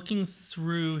looking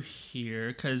through here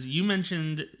because you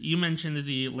mentioned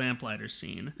the lamplighter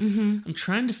scene. Mm-hmm. I'm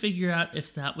trying to figure out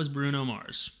if that was Bruno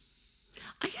Mars.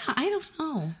 Yeah, I don't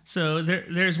know. So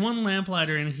there's one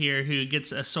lamplighter in here who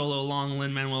gets a solo along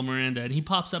Lin-Manuel Miranda, and he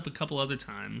pops up a couple other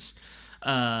times.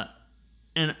 And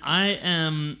I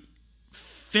am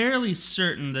fairly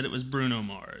certain that it was Bruno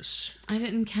Mars. I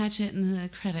didn't catch it in the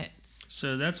credits.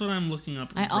 So that's what I'm looking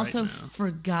up I right also now.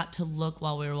 forgot to look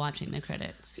while we were watching the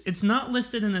credits. It's not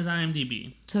listed in his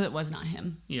IMDb. So it was not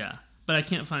him. Yeah, but I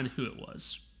can't find who it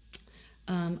was.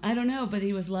 I don't know, but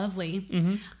he was lovely.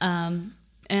 Mm-hmm.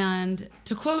 And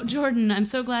to quote Jordan, I'm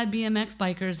so glad BMX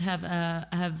bikers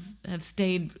have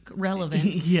stayed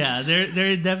relevant. Yeah,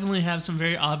 they definitely have some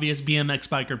very obvious BMX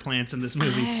biker plants in this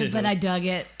movie too. But I dug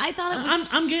it. I thought it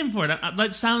was. I'm game for it.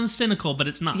 That sounds cynical, but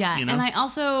it's not. Yeah, you know? and I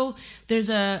also there's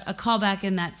a callback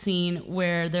in that scene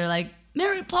where they're like,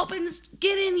 Mary Poppins,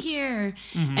 get in here.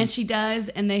 Mm-hmm. And she does,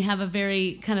 and they have a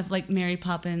very kind of like Mary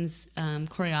Poppins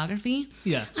choreography.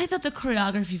 Yeah. I thought the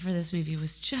choreography for this movie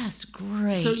was just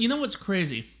great. So you know what's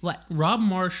crazy? What? Rob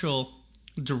Marshall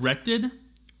directed,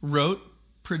 wrote,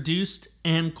 produced,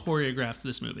 and choreographed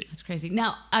this movie. That's crazy.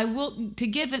 Now, I will, to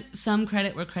give it some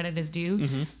credit where credit is due,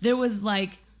 Mm-hmm. there was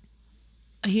like,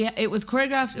 it was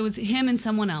choreographed, it was him and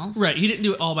someone else. Right, he didn't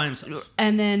do it all by himself.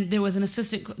 And then there was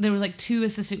like 2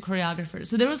 assistant choreographers.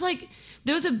 So there was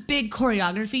a big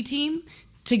choreography team,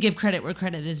 to give credit where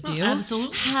credit is due.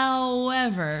 Absolutely.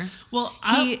 However, well,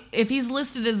 if he's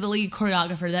listed as the lead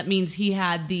choreographer, that means he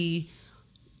had the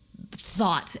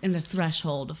thought and the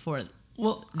threshold for this.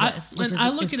 I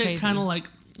look at it kind of like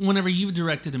whenever you've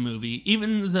directed a movie,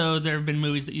 even though there have been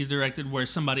movies that you've directed where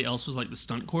somebody else was like the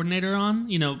stunt coordinator on,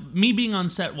 me being on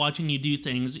set watching you do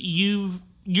things,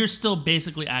 you're still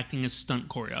basically acting as stunt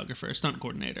choreographer, stunt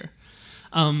coordinator.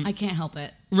 I can't help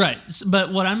it. Right.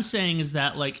 But what I'm saying is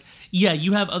that,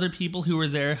 you have other people who are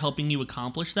there helping you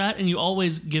accomplish that, and you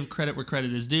always give credit where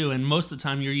credit is due, and most of the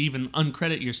time you're even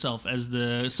uncredit yourself as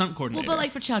the stunt coordinator. Well,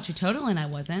 but for Chow Chu Totalin, I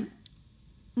wasn't.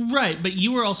 Right, but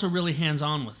you were also really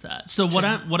hands-on with that. So what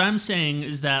I'm saying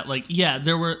is that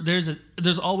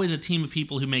there's always a team of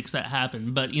people who makes that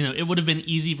happen. But it would have been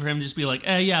easy for him to just be like,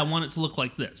 I want it to look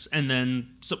like this, and then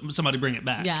somebody bring it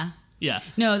back. Yeah. Yeah.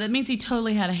 No, that means he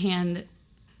totally had a hand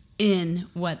in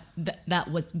what that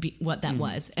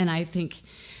was, and I think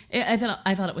I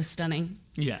thought it was stunning.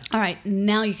 Yeah. All right,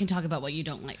 now you can talk about what you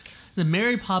don't like. The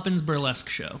Mary Poppins burlesque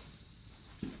show.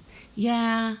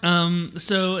 Yeah.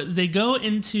 So they go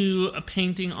into a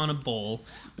painting on a bowl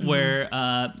where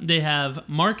they have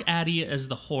Mark Addy as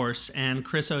the horse and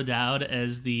Chris O'Dowd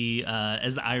as the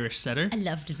Irish setter. I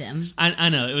loved them. I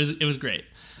know, it was great.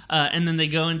 And then they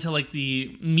go into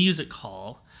the music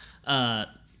hall,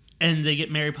 and they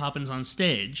get Mary Poppins on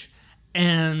stage,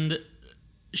 and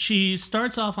she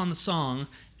starts off on the song,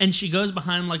 and she goes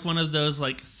behind one of those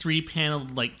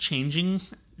 3-paneled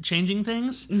changing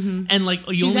things, and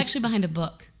she's actually behind a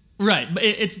book. Right, but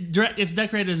it's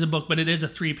decorated as a book, but it is a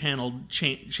 3-paneled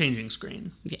changing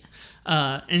screen. Yes.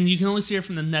 And you can only see her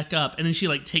from the neck up, and then she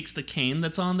like takes the cane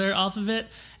that's on there off of it,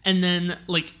 and then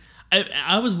like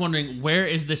I was wondering, where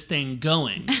is this thing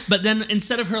going? But then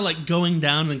instead of her like going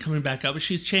down and then coming back up,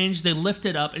 she's changed. They lift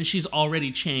it up, and she's already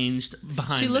changed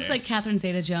behind. She looks there. like Catherine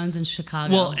Zeta-Jones in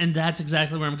Chicago. Well, and that's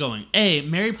exactly where I'm going.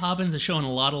 Mary Poppins is showing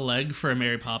a lot of leg for a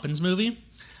Mary Poppins movie.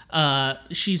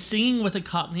 She's singing with a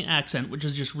Cockney accent, which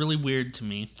is just really weird to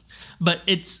me. But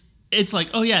it's like,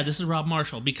 oh yeah, this is Rob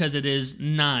Marshall, because it is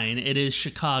 9, it is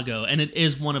Chicago, and it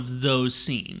is one of those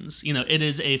scenes. You know, it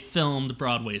is a filmed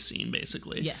Broadway scene,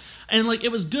 basically. Yes. And like,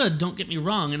 it was good, don't get me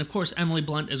wrong, and of course Emily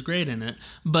Blunt is great in it,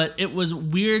 but it was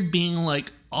weird being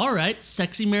like, all right,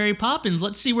 sexy Mary Poppins,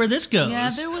 let's see where this goes. Yeah,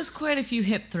 there was quite a few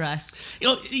hip thrusts. You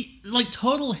know, like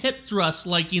total hip thrust,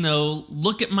 like, you know,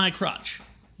 look at my crotch,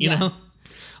 you Yeah. know?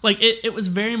 Like, it was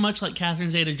very much like Catherine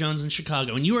Zeta-Jones in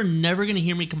Chicago. And you are never going to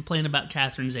hear me complain about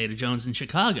Catherine Zeta-Jones in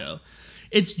Chicago.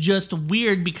 It's just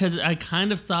weird because I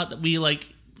kind of thought that we, like,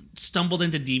 stumbled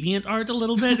into deviant art a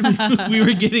little bit. We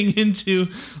were getting into,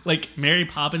 like, Mary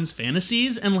Poppins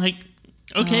fantasies. And, like,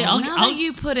 okay, now that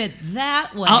you put it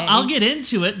that way. I'll get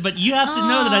into it, but you have to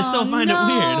know that I still find it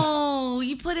weird. Oh,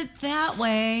 you put it that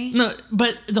way. No,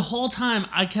 but the whole time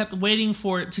I kept waiting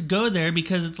for it to go there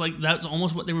because it's like that's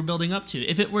almost what they were building up to.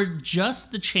 If it were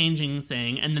just the changing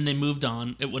thing and then they moved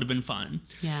on, it would have been fine.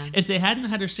 Yeah. If they hadn't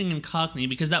had her sing in Cockney,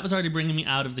 because that was already bringing me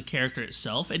out of the character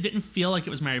itself, it didn't feel like it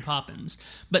was Mary Poppins.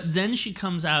 But then she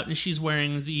comes out and she's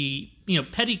wearing the, you know,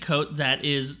 petticoat that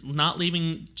is not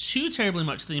leaving too terribly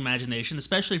much to the imagination,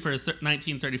 especially for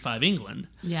 1935 England.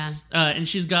 Yeah. And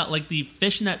she's got like the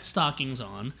fishnet stockings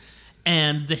on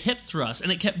and the hip thrust,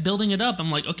 and it kept building it up.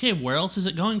 I'm like, okay, where else is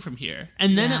it going from here?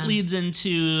 And then it leads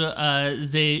into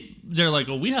they're like,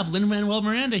 well, we have Lin-Manuel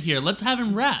Miranda here, let's have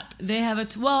him rap. They have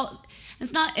it's not,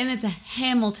 and it's a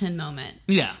Hamilton moment.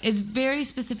 Yeah. It's very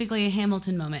specifically a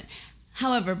Hamilton moment.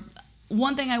 However,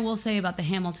 one thing I will say about the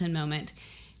Hamilton moment,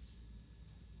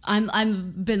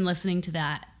 I've been listening to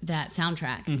that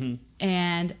soundtrack,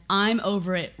 and I'm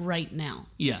over it right now.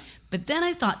 Yeah. But then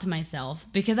I thought to myself,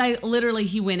 because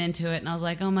he went into it, and I was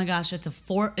like, oh my gosh, it's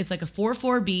like a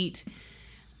 4/4 beat.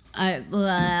 I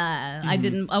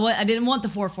didn't want the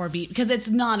 4/4 beat because it's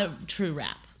not a true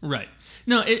rap. Right.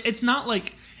 No, it's not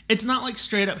like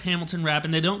straight up Hamilton rap,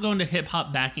 and they don't go into hip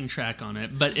hop backing track on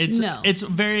it, but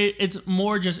it's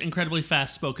more just incredibly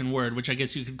fast spoken word, which I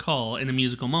guess you could call in a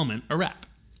musical moment a rap.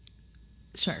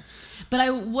 Sure.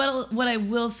 But what I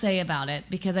will say about it,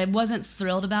 because I wasn't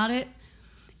thrilled about it,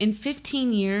 in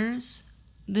 15 years,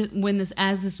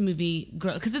 as this movie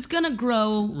grows, because it's going to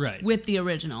grow with the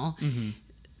original,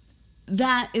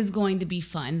 that is going to be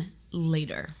fun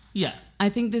later. Yeah. I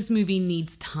think this movie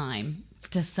needs time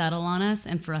to settle on us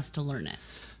and for us to learn it.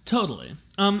 Totally.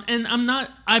 And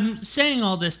I'm saying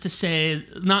all this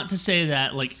not to say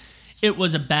that like it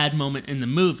was a bad moment in the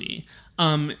movie.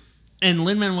 And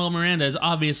Lin-Manuel Miranda is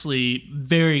obviously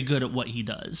very good at what he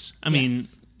does. I mean,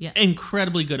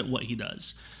 incredibly good at what he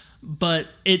does. But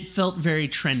it felt very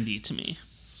trendy to me.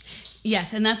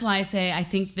 Yes, and that's why I say I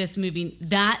think this movie,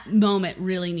 that moment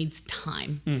really needs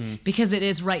time. Because it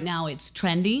is right now, it's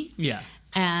trendy. Yeah.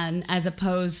 And as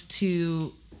opposed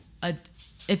to,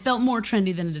 it felt more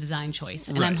trendy than a design choice.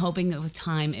 And I'm hoping that with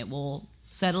time it will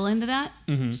settle into that.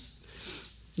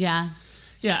 Yeah.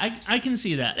 Yeah, I can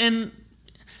see that. And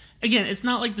again, it's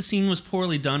not like the scene was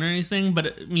poorly done or anything,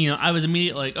 but I was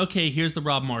immediately like, okay, here's the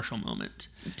Rob Marshall moment.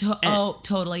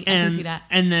 Totally. I can see that.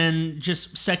 And then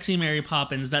just sexy Mary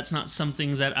Poppins, that's not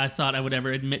something that I thought I would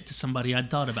ever admit to somebody I'd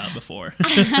thought about before.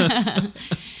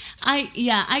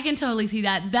 I can totally see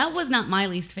that. That was not my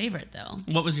least favorite, though.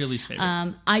 What was your least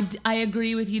favorite? I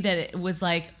agree with you that it was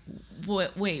like,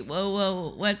 wait,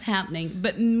 whoa, what's happening?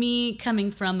 But me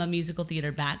coming from a musical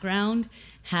theater background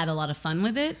had a lot of fun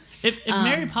with it. If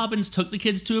Mary Poppins took the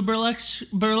kids to a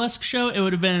burlesque show, it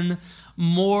would have been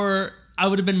more... I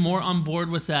would have been more on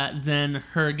board with that than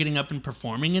her getting up and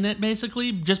performing in it,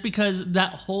 basically, just because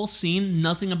that whole scene,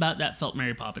 nothing about that felt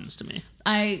Mary Poppins to me.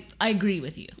 I agree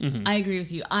with you. I agree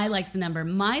with you. I liked the number.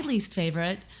 My least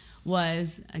favorite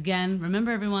was, again, remember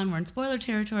everyone, we're in spoiler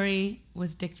territory,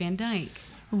 was Dick Van Dyke.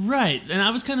 Right, and I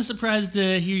was kind of surprised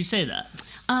to hear you say that.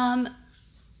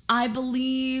 I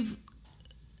believe...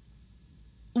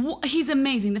 He's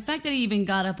amazing. The fact that he even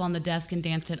got up on the desk and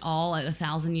danced at all at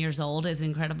 1,000 years old is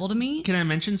incredible to me. Can I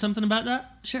mention something about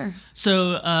that? Sure.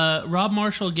 So Rob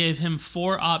Marshall gave him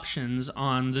 4 options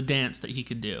on the dance that he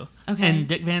could do. Okay. And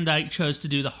Dick Van Dyke chose to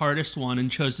do the hardest one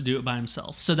and chose to do it by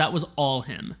himself. So that was all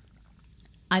him.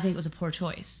 I think it was a poor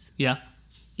choice. Yeah?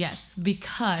 Yes,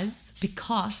 because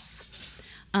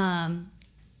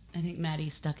I think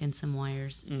Maddie's stuck in some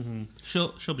wires. Mm-hmm.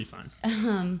 She'll be fine.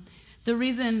 The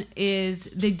reason is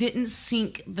they didn't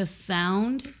sync the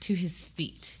sound to his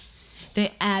feet.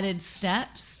 They added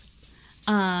steps,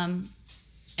 and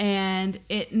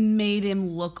it made him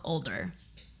look older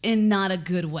in not a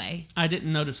good way. I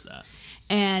didn't notice that.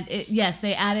 And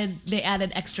they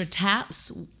added extra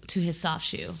taps to his soft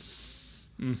shoe,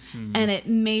 and it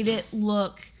made him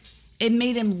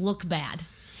look bad.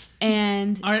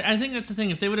 And all right, I think that's the thing.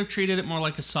 If they would have treated it more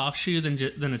like a soft shoe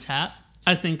than a tap,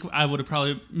 I think I would have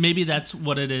probably, maybe that's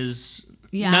what it is.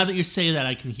 Yeah. Now that you say that,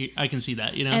 I can see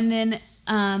that, you know. And then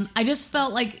I just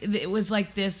felt like it was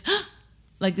like this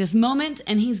moment,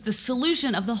 and he's the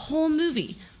solution of the whole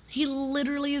movie. He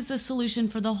literally is the solution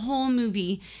for the whole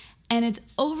movie, and it's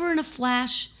over in a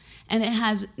flash, and it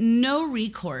has no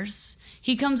recourse.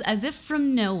 He comes as if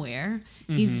from nowhere.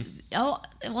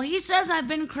 Mm-hmm. He says I've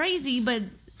been crazy,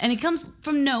 and he comes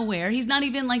from nowhere. He's not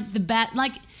even like the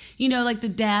like the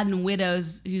dad in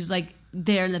Widows who's like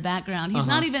there in the background. He's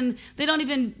not even, they don't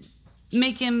even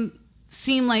make him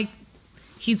seem like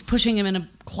he's pushing him in a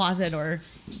closet or,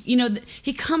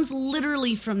 he comes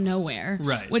literally from nowhere.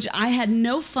 Right. Which I had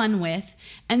no fun with.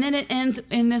 And then it ends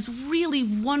in this really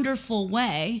wonderful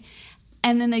way.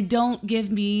 And then they don't give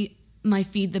me my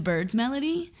Feed the Birds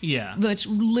melody. Yeah. Which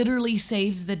literally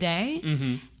saves the day.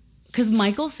 Mm-hmm. Because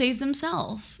Michael saves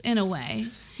himself in a way.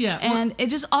 Yeah. And it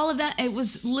just, all of that, it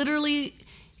was literally,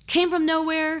 came from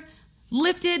nowhere,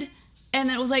 lifted, and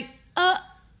then it was like,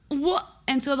 what?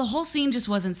 And so the whole scene just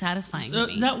wasn't satisfying to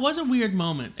me. That was a weird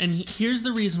moment, and here's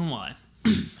the reason why.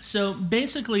 So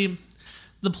basically,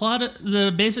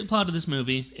 the basic plot of this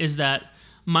movie is that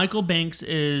Michael Banks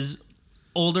is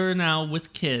older now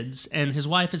with kids, and his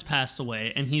wife has passed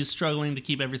away, and he's struggling to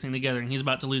keep everything together, and he's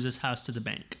about to lose his house to the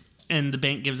bank. And the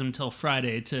bank gives him until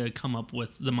Friday to come up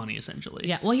with the money, essentially.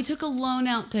 Yeah, well, he took a loan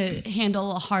out to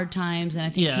handle hard times and I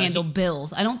think handle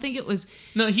bills. I don't think it was...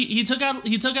 No, he took out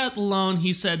the loan,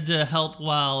 he said, to help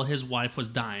while his wife was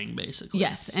dying, basically.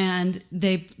 Yes, and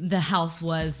the house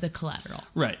was the collateral.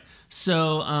 Right.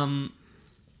 So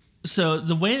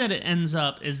the way that it ends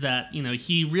up is that,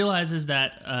 he realizes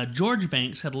that George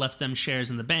Banks had left them shares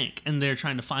in the bank, and they're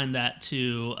trying to find that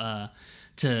to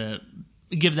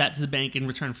give that to the bank in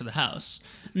return for the house.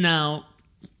 Now,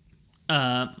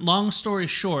 long story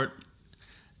short,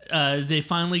 they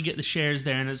finally get the shares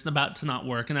there, and it's about to not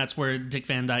work, and that's where Dick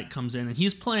Van Dyke comes in, and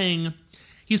he's playing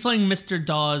Mr.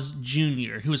 Dawes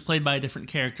Jr., who was played by a different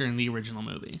character in the original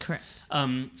movie. Correct.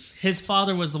 His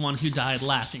father was the one who died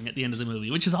laughing at the end of the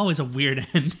movie, which is always a weird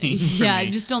ending for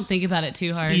me. Just don't think about it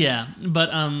too hard. Yeah,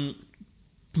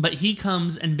 but he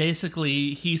comes and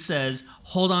basically he says,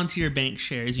 hold on to your bank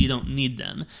shares, you don't need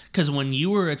them. Because when you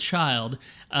were a child,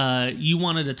 you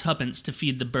wanted a tuppence to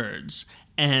feed the birds.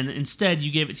 And instead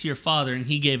you gave it to your father and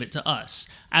he gave it to us.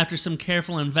 After some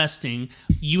careful investing,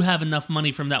 you have enough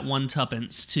money from that one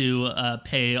tuppence to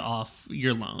pay off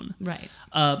your loan. Right.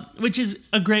 Which is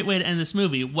a great way to end this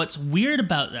movie. What's weird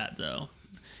about that, though,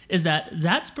 is that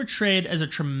that's portrayed as a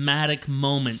traumatic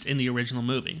moment in the original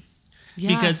movie.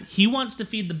 Yeah. Because he wants to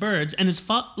feed the birds, and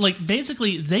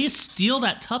basically they steal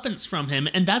that tuppence from him,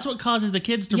 and that's what causes the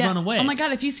kids to run away. Oh my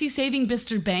God! If you see Saving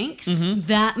Mr. Banks,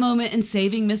 that moment in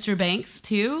Saving Mr. Banks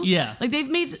too, they've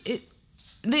made it.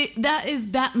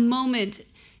 That moment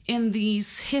in the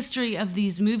history of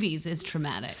these movies is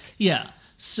traumatic. Yeah.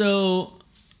 So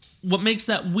what makes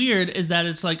that weird is that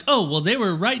it's like, oh well, they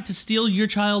were right to steal your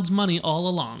child's money all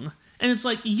along. And it's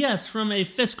like, yes, from a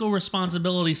fiscal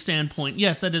responsibility standpoint,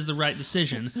 yes, that is the right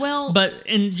decision. Well, but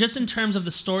in terms of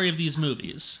the story of these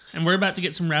movies, and we're about to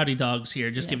get some rowdy dogs here,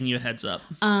 just giving you a heads up.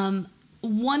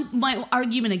 My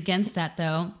argument against that,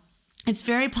 though, it's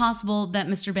very possible that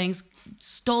Mr. Banks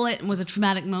stole it and was a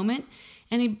traumatic moment,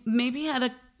 and he maybe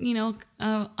had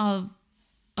a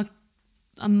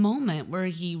moment where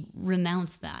he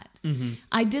renounced that. Mm-hmm.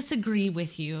 I disagree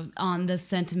with you on the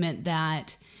sentiment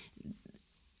that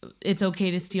it's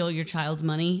okay to steal your child's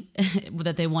money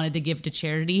that they wanted to give to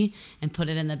charity and put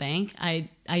it in the bank. I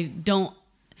don't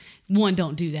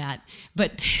do that.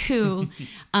 But two,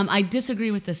 I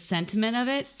disagree with the sentiment of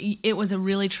it. It was a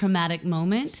really traumatic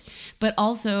moment. But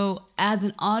also, as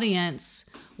an audience,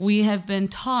 we have been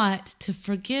taught to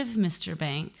forgive Mr.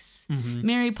 Banks. Mm-hmm.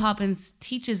 Mary Poppins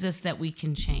teaches us that we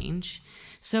can change.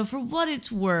 So for what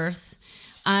it's worth,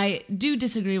 I do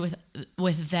disagree with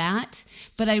that,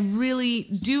 but I really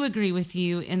do agree with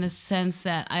you in the sense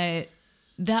that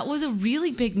that was a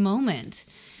really big moment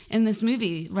in this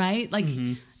movie, right? Like,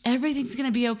 everything's going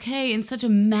to be okay in such a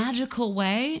magical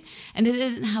way, and it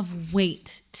didn't have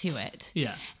weight to it.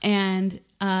 Yeah. And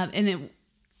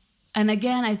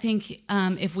again, I think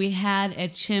if we had a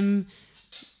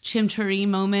chimchurri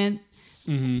moment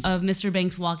of Mr.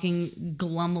 Banks walking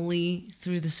glumly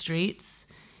through the streets,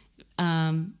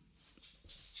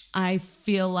 I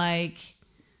feel like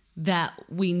that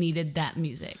we needed that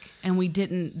music, and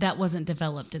that wasn't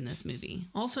developed in this movie.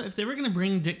 Also, if they were going to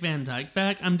bring Dick Van Dyke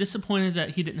back, I'm disappointed that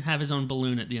he didn't have his own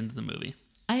balloon at the end of the movie.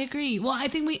 I agree. Well, I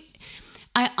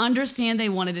understand they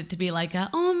wanted it to be like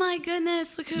oh my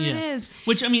goodness, look who it is.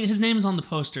 Which, I mean, his name's on the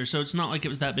poster, so it's not like it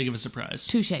was that big of a surprise.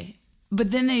 Touché.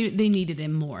 But then they needed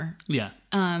him more. Yeah.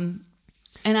 And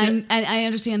I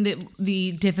understand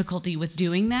the difficulty with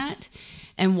doing that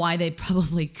and why they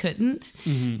probably couldn't.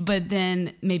 Mm-hmm. But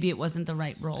then maybe it wasn't the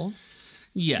right role.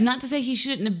 Yeah. Not to say he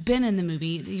shouldn't have been in the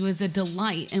movie. He was a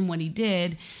delight in what he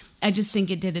did. I just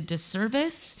think it did a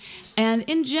disservice. And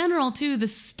in general, too, the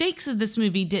stakes of this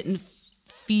movie didn't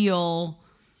feel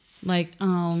like,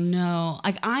 oh no.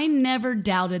 Like, I never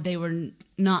doubted they were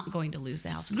not going to lose the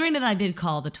house. Granted, I did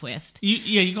call the twist.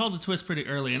 You called the twist pretty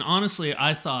early. And honestly,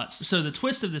 I thought... So the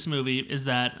twist of this movie is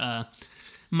that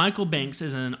Michael Banks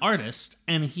is an artist,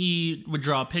 and he would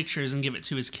draw pictures and give it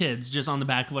to his kids just on the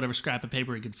back of whatever scrap of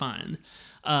paper he could find.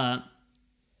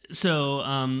 So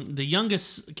the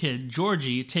youngest kid,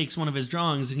 Georgie, takes one of his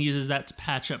drawings and uses that to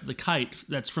patch up the kite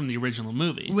that's from the original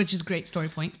movie. Which is a great story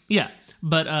point. Yeah.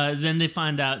 But then they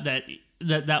find out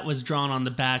that was drawn on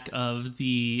the back of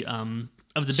the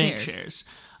bank shares.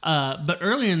 But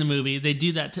earlier in the movie, they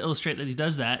do that to illustrate that he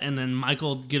does that, and then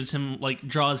Michael draws him a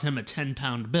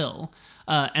 10-pound bill.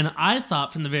 And I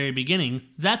thought from the very beginning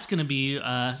that's going to be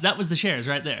that was the shares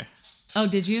right there. Oh,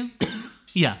 did you?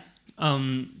 Yeah.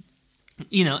 And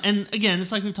again,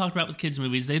 it's like we've talked about with kids'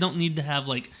 movies. They don't need to have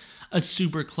like a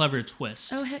super clever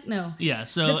twist. Oh, heck no. Yeah,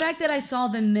 so... The fact that I saw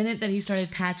the minute that he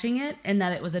started patching it and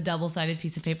that it was a double-sided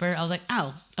piece of paper, I was like,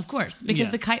 oh, of course. Because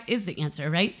the kite is the answer,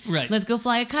 right? Right. Let's go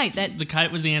fly a kite. The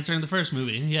kite was the answer in the first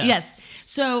movie, yeah. Yes.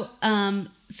 So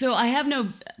I have no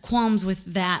qualms with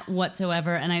that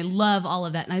whatsoever, and I love all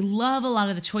of that. And I love a lot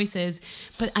of the choices,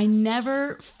 but I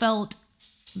never felt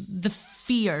the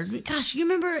fear. Gosh, you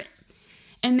remember...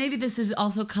 And maybe this is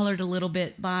also colored a little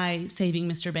bit by Saving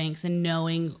Mr. Banks and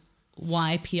knowing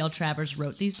why P.L. Travers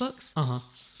wrote these books.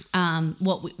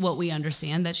 What we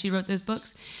understand that she wrote those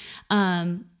books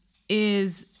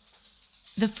is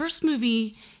the first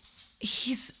movie.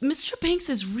 Mr. Banks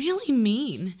is really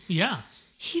mean. Yeah,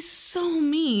 he's so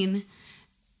mean,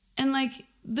 and like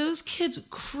those kids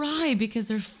cry because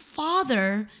their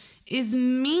father is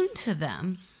mean to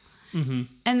them. Mm-hmm.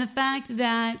 And the fact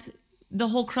that the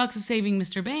whole crux of Saving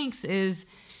Mr. Banks is,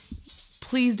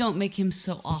 please don't make him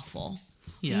so awful.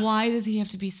 Yeah. Why does he have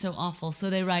to be so awful? So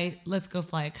they write, let's go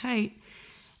fly a kite.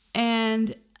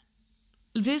 And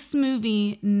this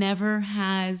movie never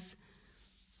has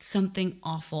something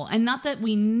awful. And not that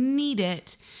we need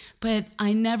it, but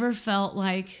I never felt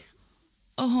like,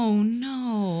 oh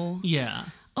no. Yeah.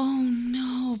 Oh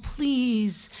no,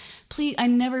 please. Please. I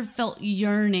never felt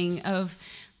yearning of,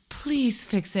 please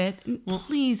fix it.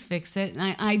 Please fix it.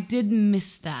 And I did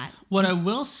miss that. What I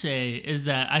will say is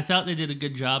that I thought they did a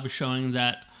good job of showing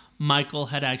that Michael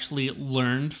had actually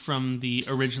learned from the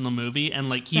original movie, and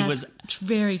like he was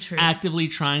very true. Actively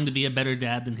trying to be a better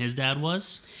dad than his dad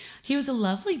was. He was a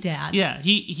lovely dad. Yeah,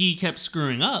 he kept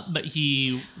screwing up, but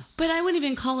I wouldn't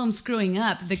even call him screwing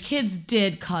up. The kids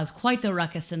did cause quite the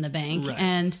ruckus in the bank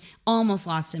and almost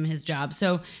lost him his job.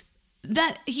 So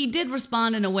that he did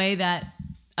respond in a way that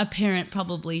a parent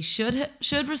probably should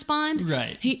respond.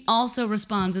 Right. He also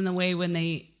responds in the way when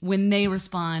they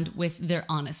respond with their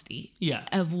honesty. Yeah.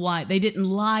 Of why they didn't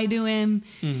lie to him.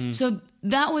 Mm-hmm. So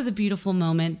that was a beautiful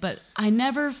moment, but I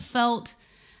never felt,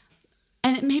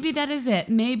 and maybe that is it.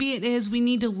 Maybe it is we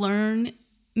need to learn.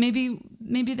 Maybe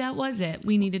that was it.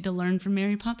 We needed to learn from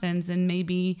Mary Poppins, and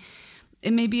maybe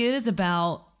it is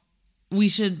about, we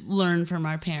should learn from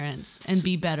our parents and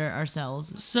be better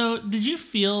ourselves. So, did you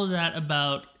feel that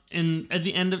about near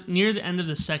the end of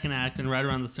the second act and right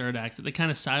around the third act that they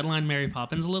kind of sidelined Mary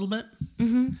Poppins a little bit?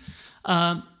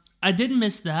 Mm-hmm. I did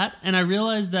miss that, and I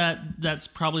realized that that's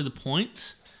probably the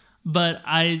point. But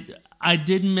I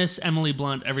did miss Emily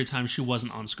Blunt every time she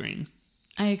wasn't on screen.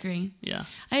 I agree. Yeah,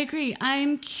 I agree.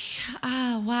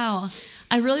 Wow.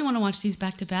 I really want to watch these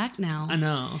back to back now. I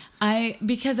know.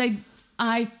 Because I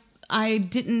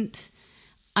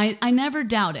never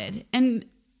doubted. And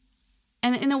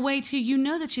in a way, too, you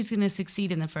know that she's going to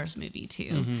succeed in the first movie, too.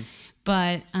 Mm-hmm.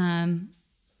 But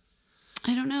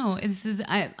I don't know.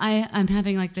 I'm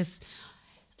having like this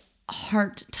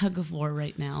heart tug of war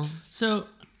right now. So,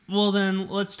 well, then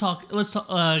let's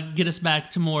get us back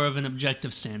to more of an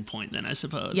objective standpoint, then, I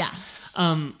suppose. Yeah.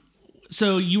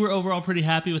 So you were overall pretty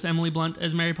happy with Emily Blunt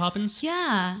as Mary Poppins?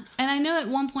 Yeah. And I know at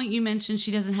one point you mentioned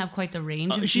she doesn't have quite the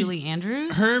range of Julie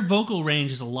Andrews. Her vocal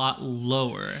range is a lot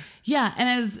lower. Yeah.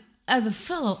 And as a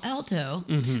fellow alto,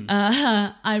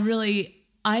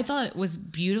 I thought it was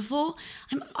beautiful.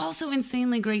 I'm also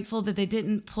insanely grateful that they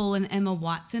didn't pull an Emma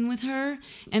Watson with her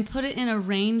and put it in a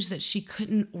range that she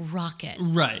couldn't rock it.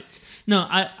 Right. No,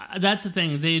 I that's the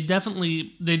thing. They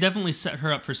definitely set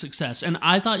her up for success, and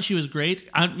I thought she was great.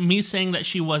 Me saying that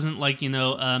she wasn't like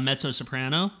mezzo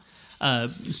soprano.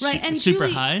 Right, and super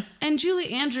high. And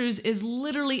Julie Andrews is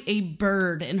literally a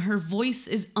bird, and her voice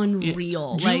is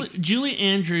unreal. Julie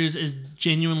Andrews is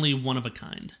genuinely one of a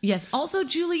kind. Yes. Also,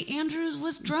 Julie Andrews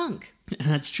was drunk.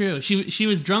 That's true. She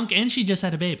was drunk, and she just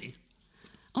had a baby.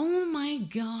 Oh my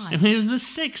God. I mean, it was the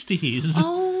 60s.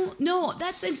 Oh no,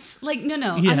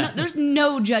 no. Yeah. There's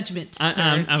no judgment,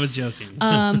 sir. I was joking.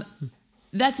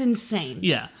 That's insane.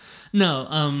 Yeah.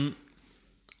 No.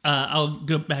 I'll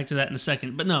go back to that in a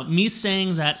second. But no, me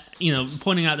saying that,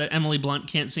 pointing out that Emily Blunt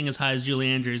can't sing as high as Julie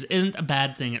Andrews isn't a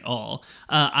bad thing at all.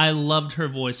 I loved her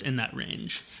voice in that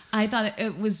range. I thought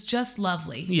it was just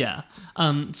lovely. Yeah.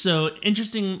 So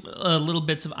interesting little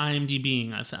bits of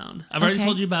IMDbing I found. I've already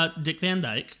told you about Dick Van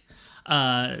Dyke.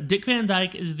 Dick Van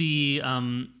Dyke is the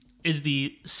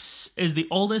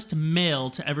oldest male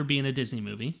to ever be in a Disney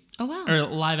movie. Oh, wow. Or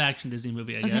live action Disney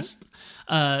movie, I guess.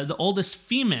 The oldest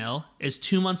female is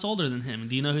 2 months older than him.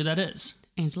 Do you know who that is?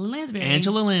 Angela Lansbury.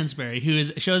 Angela Lansbury, who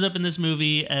shows up in this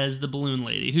movie as the balloon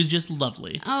lady, who's just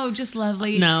lovely. Oh, just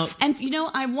lovely. Now, and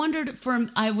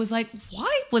I was like,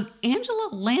 why was Angela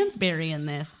Lansbury in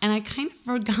this? And I kind of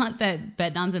forgot that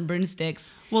Bedknobs and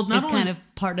Broomsticks is kind of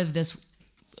part of this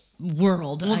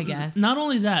world, I guess. Not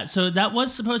only that, so that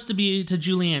was supposed to be to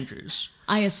Julie Andrews.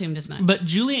 I assumed as much. But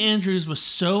Julie Andrews was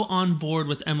so on board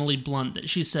with Emily Blunt that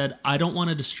she said, I don't want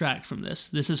to distract from this.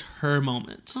 This is her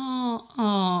moment.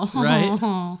 Oh.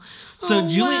 Right? So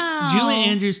Julie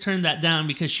Andrews Andrews turned that down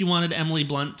because she wanted Emily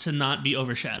Blunt to not be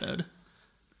overshadowed.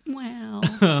 Wow.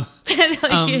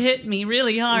 That hit me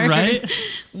really hard. Right?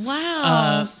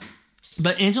 Wow.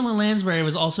 But Angela Lansbury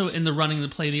was also in the running to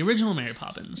play the original Mary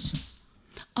Poppins.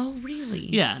 Oh, really?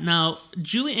 Yeah. Now,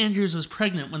 Julie Andrews was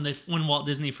pregnant when Walt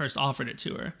Disney first offered it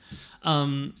to her.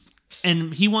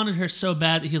 And he wanted her so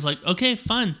bad that he was like, okay,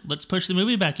 fine, let's push the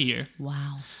movie back a year.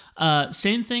 Wow.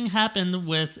 Same thing happened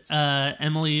with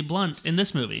Emily Blunt in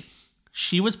this movie.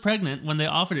 She was pregnant when they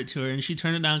offered it to her, and she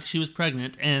turned it down because she was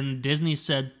pregnant, and Disney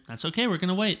said, that's okay, we're going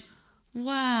to wait.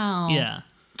 Wow. Yeah.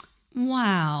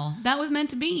 Wow. That was meant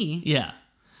to be. Yeah.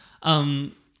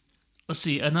 Let's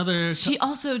see, She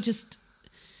also just...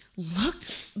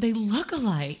 they look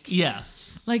alike. Yeah.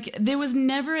 Like, there was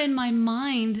never in my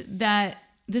mind that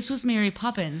this was Mary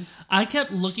Poppins. I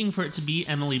kept looking for it to be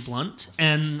Emily Blunt,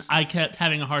 and I kept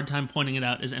having a hard time pointing it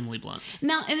out as Emily Blunt.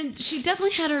 Now, and she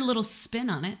definitely had her little spin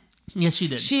on it. Yes, she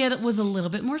did. Was a little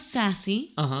bit more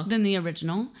sassy than the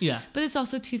original. Yeah. But it's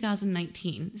also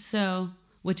 2019,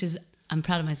 I'm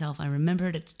proud of myself. I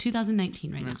remembered it's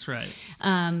 2019 right now. That's right.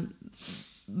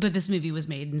 But this movie was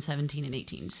made in 17 and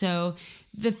 18. So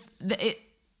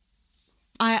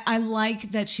I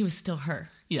like that she was still her.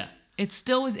 Yeah. It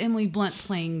still was Emily Blunt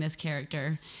playing this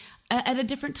character at a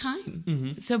different time.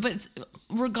 Mm-hmm. So, but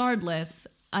regardless,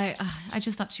 I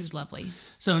just thought she was lovely.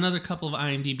 So another couple of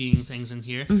IMDb things in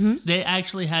here. Mm-hmm. They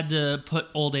actually had to put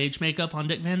old age makeup on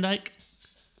Dick Van Dyke.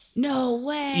 No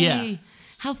way. Yeah.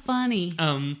 How funny.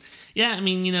 Yeah, I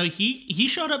mean, he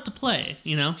showed up to play,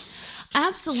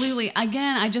 Absolutely.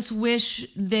 Again, I just wish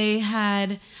they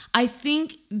had... I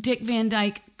think Dick Van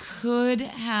Dyke could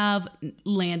have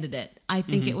landed it. I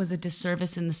think it was a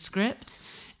disservice in the script.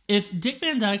 If Dick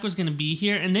Van Dyke was going to be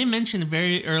here, and they mentioned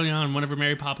very early on whenever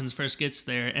Mary Poppins first gets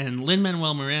there, and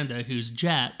Lin-Manuel Miranda, who's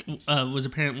Jack, was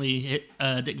apparently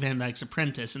Dick Van Dyke's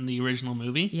apprentice in the original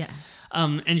movie. Yeah.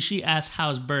 And she asked,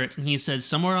 how's Bert? And he says,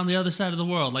 somewhere on the other side of the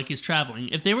world, like he's traveling.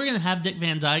 If they were going to have Dick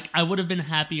Van Dyke, I would have been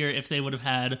happier if they would have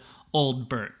had old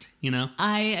Bert,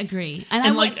 I agree.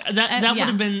 And would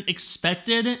have been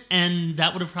expected, and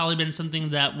that would have probably been something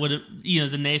that would have,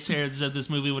 the naysayers of this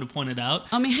movie would have pointed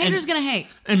out. I mean, haters gonna hate.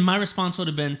 And my response would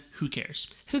have been, who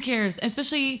cares? Who cares?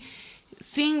 Especially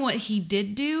seeing what he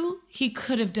did do, he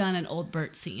could have done an old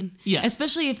Bert scene. Yeah.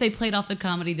 Especially if they played off the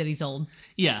comedy that he's old.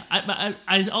 Yeah.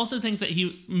 I also think that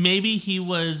he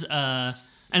was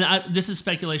and this is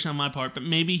speculation on my part, but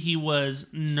maybe he was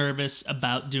nervous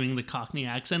about doing the Cockney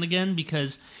accent again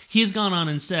because he's gone on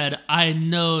and said, I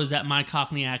know that my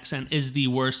Cockney accent is the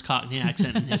worst Cockney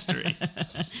accent in history.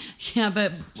 Yeah,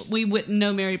 but we wouldn't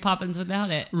know Mary Poppins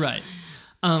without it. Right.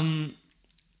 Some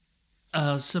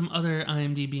other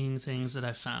IMDb things that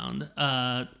I found.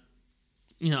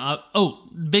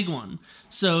 Big one.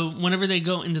 So whenever they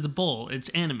go into the bowl, it's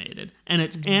animated. And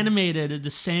it's animated the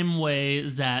same way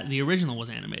that the original was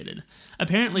animated.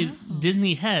 Apparently,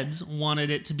 Disney heads wanted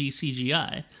it to be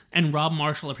CGI. And Rob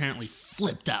Marshall apparently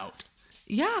flipped out.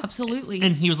 Yeah, absolutely.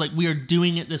 And he was like, we are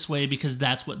doing it this way because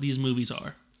that's what these movies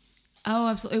are. Oh,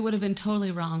 absolutely. It would have been totally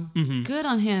wrong. Mm-hmm. Good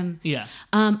on him. Yeah.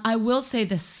 I will say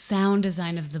the sound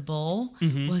design of the bowl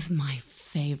was my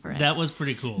favorite. That was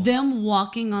pretty cool. Them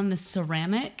walking on the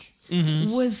ceramic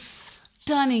was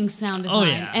stunning sound design. Oh,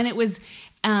 yeah. And it was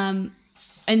and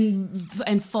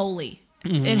Foley.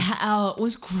 It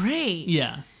was great.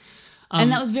 Yeah.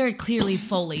 And that was very clearly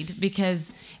Foleyed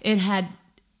because it had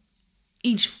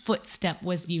each footstep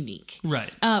was unique.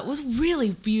 Right. It was really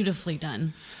beautifully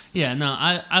done. Yeah, no,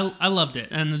 I loved it,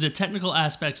 and the technical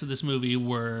aspects of this movie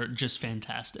were just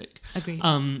fantastic. Agreed.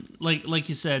 Like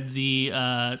you said, the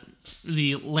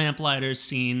lamplighter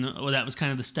scene, that was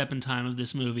kind of the step in time of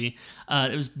this movie.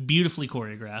 It was beautifully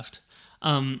choreographed.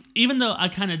 Even though I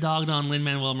kind of dogged on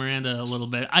Lin-Manuel Miranda a little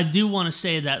bit, I do want to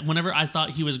say that whenever I thought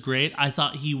he was great, I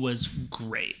thought he was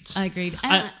great. I agreed.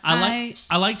 I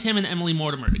liked him and Emily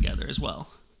Mortimer together as well.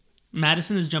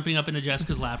 Madison is jumping up into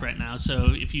Jessica's lap right now, so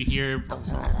if you hear...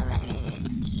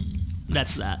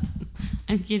 That's that.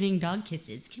 I'm getting dog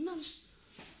kisses. Come on.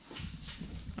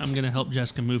 I'm going to help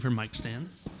Jessica move her mic stand.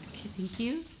 Okay, thank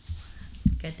you.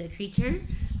 Got the creature.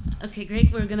 Okay, great.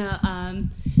 We're going to...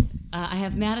 I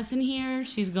have Madison here.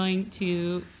 She's going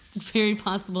to very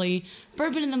possibly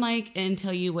burp it in the mic and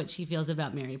tell you what she feels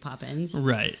about Mary Poppins.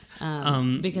 Right.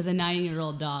 Because a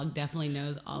 9-year-old dog definitely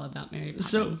knows all about Mary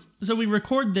Poppins. So we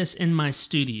record this in my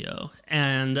studio,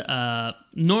 and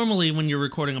normally when you're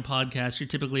recording a podcast, you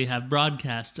typically have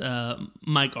broadcast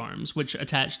mic arms, which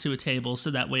attach to a table, so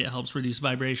that way it helps reduce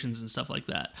vibrations and stuff like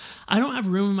that. I don't have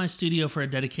room in my studio for a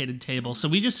dedicated table, so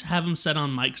we just have them set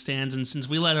on mic stands, and since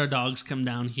we let our dogs come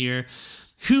down here,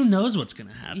 who knows what's going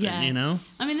to happen, you know?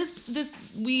 I mean,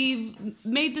 we've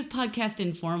made this podcast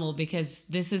informal because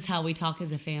this is how we talk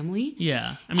as a family.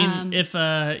 Yeah. I mean, if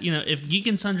Geek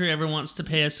and Sundry ever wants to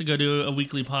pay us to go do a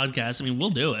weekly podcast, I mean, we'll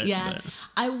do it. Yeah. But.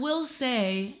 I will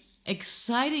say,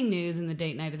 exciting news in the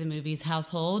Date Night of the Movies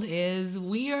household is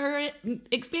we are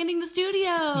expanding the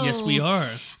studio. Yes, we are.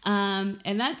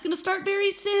 And that's going to start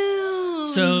very soon.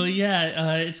 So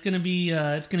it's going to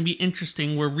be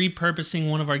interesting. We're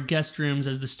repurposing one of our guest rooms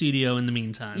as the studio in the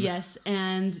meantime. Yes,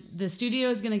 and the studio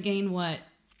is going to gain what?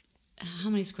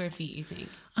 How many square feet you think?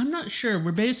 I'm not sure.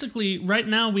 We're basically right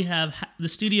now we have the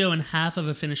studio in half of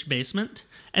a finished basement.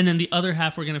 And then the other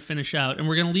half we're going to finish out, and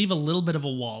we're going to leave a little bit of a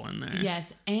wall in there.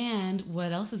 Yes, and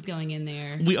what else is going in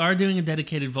there? We are doing a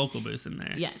dedicated vocal booth in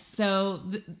there. Yes, so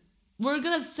we're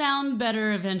going to sound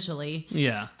better eventually.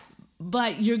 Yeah.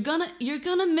 But you're gonna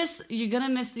miss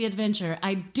the adventure.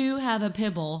 I do have a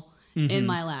Pibble in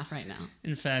my laugh right now.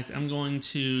 In fact, I'm going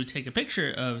to take a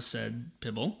picture of said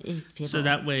Pibble. So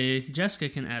that way Jessica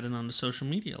can add it on to social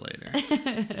media later.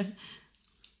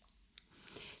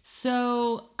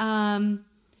 So, I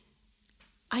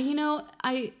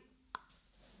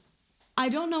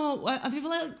don't know. I feel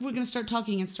like we're going to start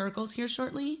talking in circles here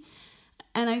shortly.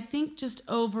 And I think just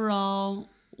overall,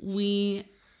 we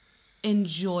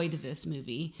enjoyed this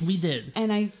movie. We did.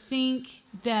 And I think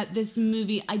that this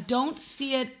movie, I don't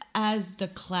see it as the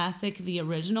classic the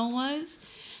original was,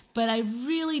 but I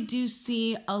really do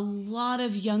see a lot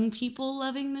of young people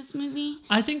loving this movie.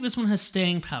 I think this one has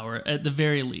staying power at the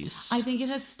very least. I think it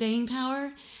has staying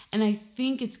power, and I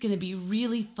think it's going to be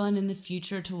really fun in the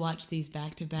future to watch these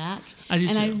back to back. I do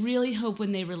too. And I really hope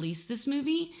when they release this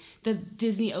movie that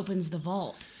Disney opens the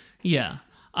vault. Yeah.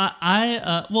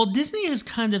 Disney has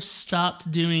kind of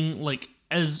stopped doing like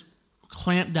as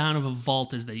clamped down of a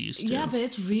vault as they used to. Yeah, but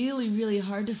it's really, really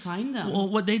hard to find them. Well,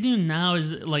 what they do now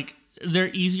is like they're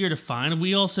easier to find.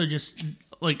 We also just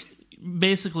like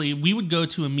basically we would go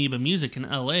to Amoeba Music in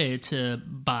LA to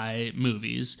buy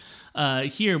movies.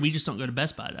 Here we just don't go to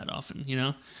Best Buy that often, you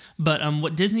know. But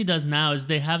what Disney does now is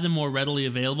they have them more readily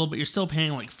available, but you're still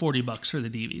paying like $40 for the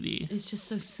DVD. It's just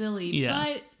so silly. Yeah.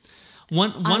 But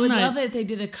I would love it if they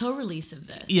did a co-release of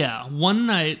this. Yeah, one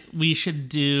night we should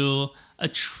do a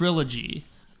trilogy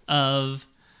of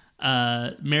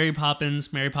Mary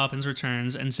Poppins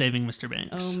Returns, and Saving Mr.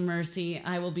 Banks. Oh, mercy.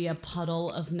 I will be a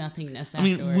puddle of nothingness I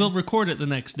afterwards. mean, we'll record it the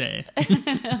next day.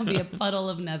 I'll be a puddle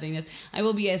of nothingness. I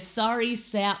will be a sorry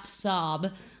sap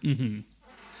sob. Mm-hmm.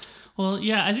 Well,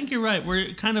 yeah, I think you're right.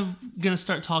 We're kind of going to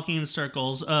start talking in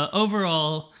circles.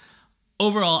 Overall,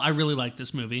 I really liked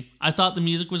this movie. I thought the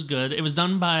music was good. It was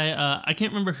done by, I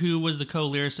can't remember who was the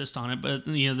co-lyricist on it, but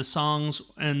the songs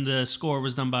and the score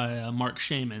was done by Mark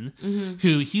Shaman,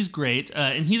 who he's great,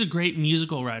 and he's a great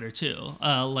musical writer too.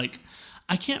 I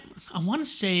want to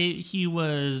say he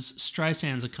was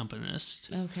Streisand's accompanist.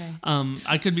 Okay.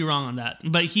 I could be wrong on that,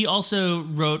 but he also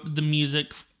wrote the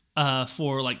music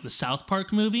for like the South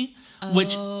Park movie,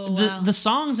 which the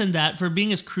songs in that, for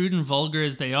being as crude and vulgar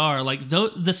as they are, like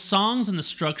the songs and the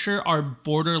structure are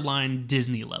borderline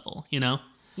Disney level,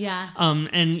 Yeah.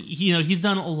 And he's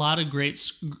done a lot of great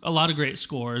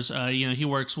scores. He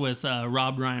works with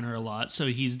Rob Reiner a lot, so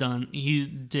he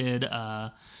did.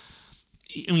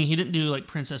 He didn't do like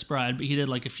Princess Bride, but he did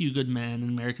like A Few Good Men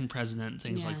and American President,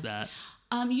 things like that.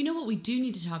 You know what we do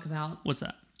need to talk about? What's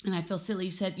that? And I feel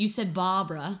silly. You said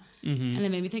Barbara, and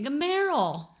it made me think of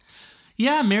Meryl.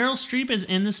 Yeah, Meryl Streep is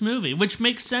in this movie, which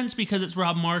makes sense because it's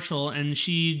Rob Marshall, and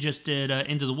she just did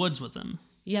Into the Woods with him.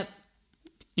 Yep.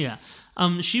 Yeah.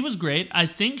 She was great. I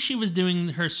think she was doing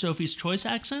her Sophie's Choice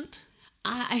accent.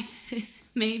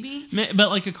 Maybe. But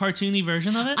like a cartoony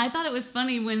version of it? I thought it was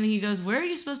funny when he goes, "Where are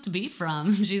you supposed to be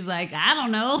from?" She's like, "I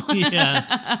don't know."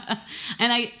 Yeah.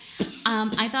 And I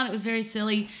thought it was very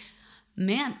silly.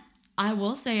 Man, I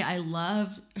will say I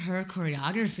loved her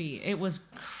choreography. It was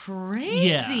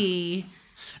crazy. Yeah.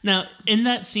 Now, in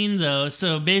that scene, though,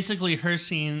 so basically her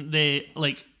scene,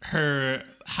 her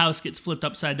house gets flipped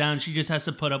upside down. She just has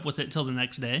to put up with it till the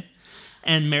next day.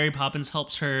 And Mary Poppins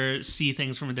helps her see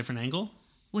things from a different angle.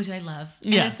 Which I love.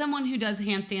 Yeah. And as someone who does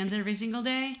handstands every single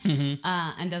day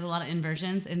and does a lot of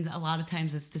inversions, and a lot of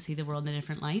times it's to see the world in a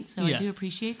different light. So I do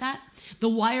appreciate that. The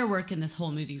wire work in this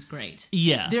whole movie is great.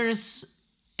 Yeah.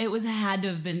 It was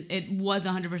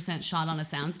 100% shot on a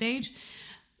soundstage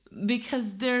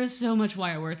because there's so much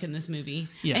wire work in this movie.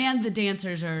 Yeah. And the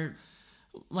dancers are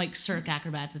like cirque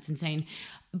acrobats. It's insane.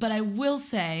 But I will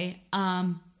say,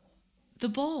 the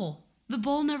bowl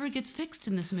never gets fixed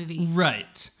in this movie.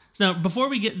 Right. So now, before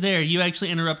we get there, you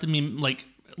actually interrupted me like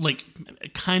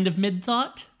kind of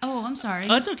mid-thought. Oh, I'm sorry.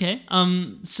 Oh, it's okay.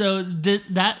 So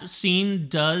that scene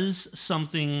does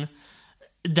something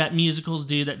that musicals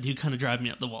do that do kind of drive me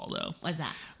up the wall, though. What's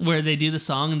that? Where they do the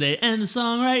song and they end the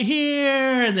song right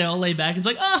here, and they all lay back. It's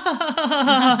like,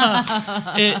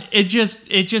 it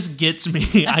just gets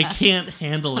me. I can't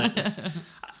handle it,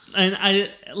 and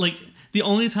I like. The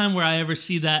only time where I ever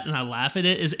see that and I laugh at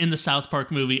it is in the South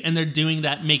Park movie, and they're doing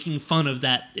that, making fun of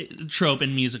that trope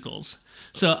in musicals.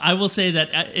 So I will say that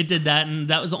it did that, and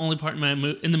that was the only part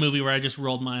in the movie where I just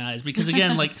rolled my eyes. Because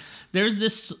again, like, there's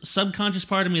this subconscious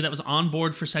part of me that was on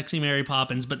board for Sexy Mary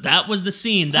Poppins, but that was the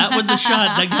scene, that was the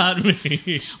shot that got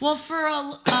me. Well,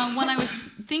 when I was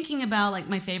thinking about like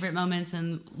my favorite moments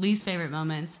and least favorite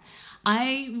moments,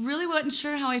 I really wasn't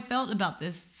sure how I felt about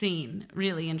this scene,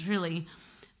 really and truly.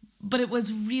 But it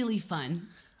was really fun.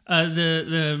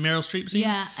 The Meryl Streep scene?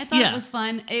 Yeah, I thought it was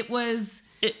fun. It was...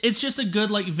 It's just a good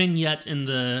like vignette in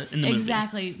the movie.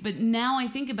 Exactly. But now I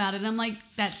think about it, I'm like,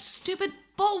 that stupid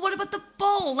bowl. What about the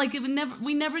bowl? Like,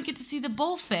 we never get to see the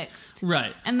bowl fixed.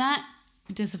 Right. And that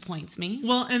disappoints me.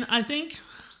 Well, and I think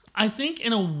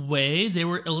in a way they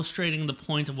were illustrating the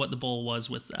point of what the bowl was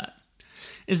with that.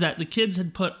 Is that the kids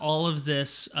had put all of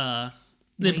this...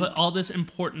 They put all this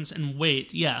importance and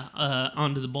weight,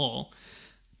 onto the bowl.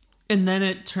 And then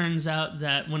it turns out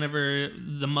that whenever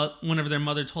their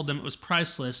mother told them it was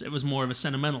priceless, it was more of a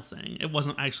sentimental thing. It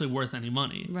wasn't actually worth any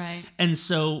money. Right. And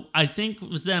so I think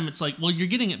with them, it's like, well, you're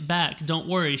getting it back. Don't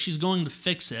worry. She's going to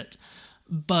fix it.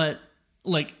 But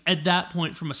like at that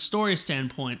point, from a story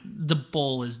standpoint, the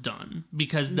bowl is done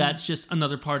because that's just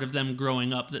another part of them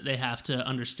growing up that they have to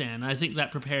understand. I think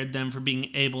that prepared them for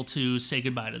being able to say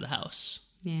goodbye to the house.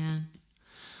 Yeah.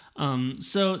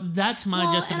 So that's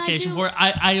my justification for it.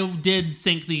 I did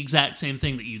think the exact same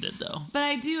thing that you did, though. But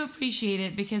I do appreciate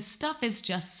it because stuff is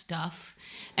just stuff.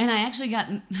 And I actually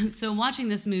so watching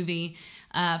this movie,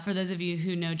 for those of you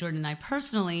who know Jordan and I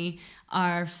personally,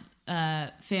 our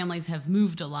families have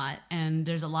moved a lot and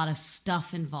there's a lot of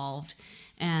stuff involved.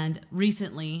 And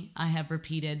recently, I have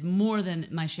repeated more than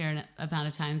my share amount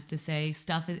of times to say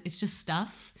stuff. It's just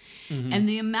stuff. Mm-hmm. And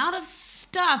the amount of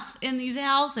stuff in these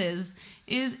houses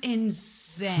is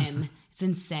insane. It's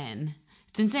insane.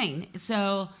 It's insane.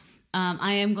 So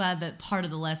I am glad that part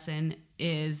of the lesson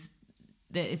is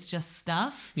that it's just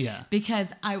stuff. Yeah.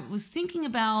 Because I was thinking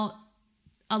about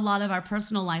a lot of our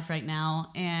personal life right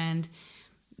now and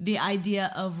the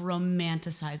idea of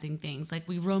romanticizing things. Like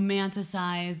we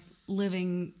romanticize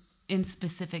living in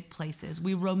specific places.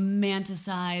 We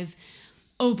romanticize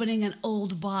opening an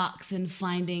old box and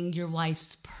finding your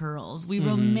wife's pearls. We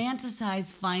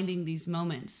romanticize finding these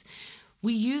moments.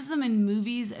 We use them in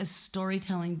movies as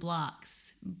storytelling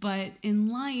blocks, but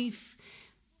in life,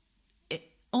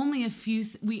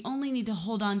 we only need to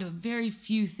hold on to very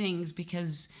few things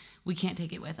because we can't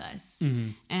take it with us.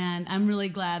 And I'm really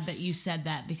glad that you said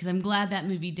that, because I'm glad that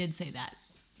movie did say that.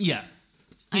 Yeah.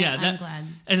 Yeah, I'm glad.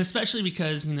 And especially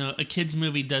because, a kid's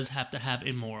movie does have to have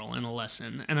a moral and a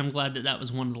lesson. And I'm glad that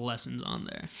was one of the lessons on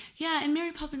there. Yeah, and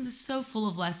Mary Poppins is so full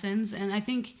of lessons. And I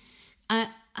think, now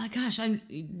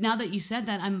that you said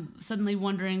that, I'm suddenly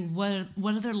wondering what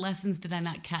other lessons did I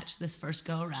not catch this first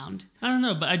go-around? I don't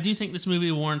know, but I do think this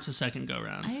movie warrants a second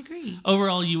go-around. I agree.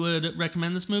 Overall, you would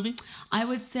recommend this movie? I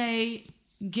would say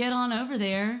get on over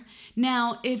there.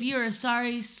 Now, if you're a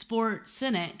sorry sport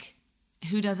cynic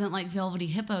who doesn't like velvety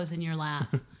hippos in your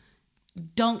lap,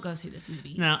 don't go see this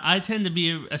movie. Now, I tend to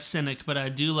be a cynic, but I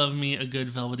do love me a good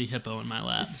velvety hippo in my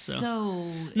lap.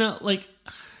 No,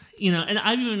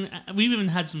 and we've even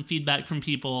had some feedback from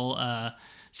people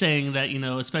saying that,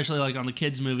 especially like on the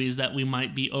kids' movies, that we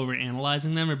might be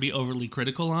overanalyzing them or be overly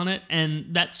critical on it. And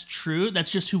that's true.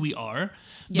 That's just who we are.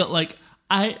 Yes.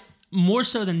 But more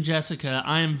so than Jessica,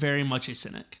 I am very much a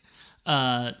cynic.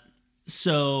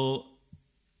 So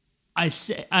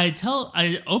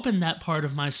I open that part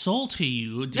of my soul to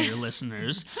you, dear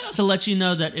listeners, to let you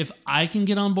know that if I can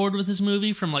get on board with this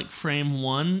movie from frame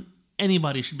one,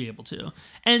 anybody should be able to.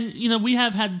 And we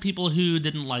have had people who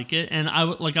didn't like it, and I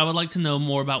would like to know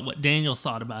more about what Daniel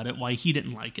thought about it, why he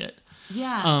didn't like it.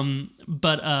 Yeah.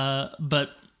 But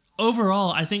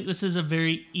overall, I think this is a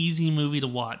very easy movie to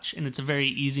watch, and it's a very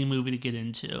easy movie to get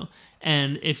into.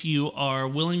 And if you are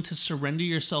willing to surrender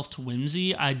yourself to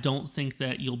whimsy, I don't think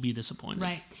that you'll be disappointed.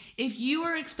 Right. If you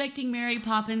are expecting Mary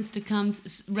Poppins to come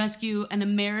rescue an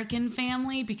American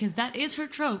family, because that is her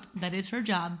trope, that is her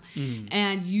job,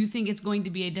 and you think it's going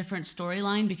to be a different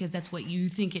storyline because that's what you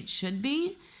think it should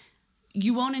be,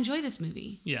 you won't enjoy this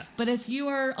movie. Yeah. But if you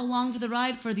are along for the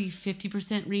ride for the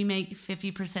 50% remake,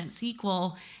 50%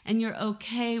 sequel, and you're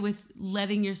okay with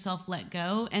letting yourself let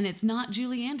go, and it's not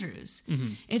Julie Andrews,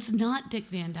 it's not Dick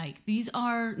Van Dyke. These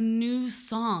are new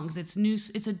songs. It's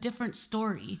a different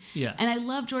story. Yeah. And I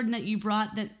love, Jordan, that you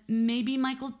brought that maybe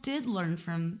Michael did learn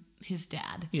from his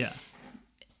dad. Yeah.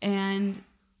 And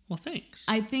well, thanks.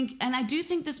 I do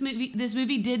think this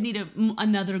movie did need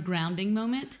another grounding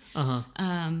moment.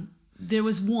 There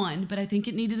was one, but I think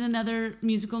it needed another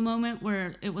musical moment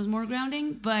where it was more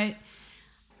grounding. But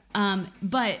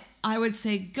I would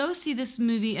say go see this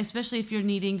movie, especially if you're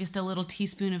needing just a little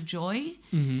teaspoon of joy.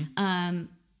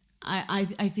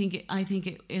 I think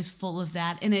it is full of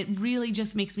that, and it really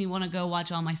just makes me want to go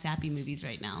watch all my sappy movies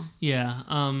right now. Yeah.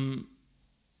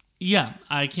 Yeah,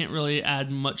 I can't really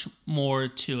add much more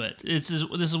to it. This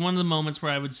is one of the moments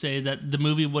where I would say that the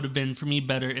movie would have been, for me,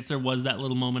 better if there was that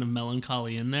little moment of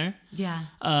melancholy in there. Yeah.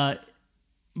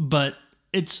 But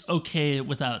it's okay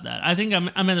without that. I think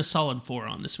I'm at a solid 4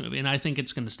 on this movie, and I think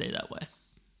it's going to stay that way.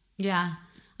 Yeah.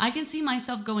 I can see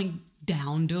myself going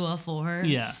down to a 4.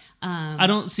 Yeah. I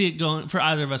don't see it going, for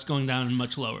either of us, going down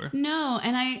much lower. No,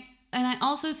 and I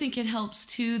also think it helps,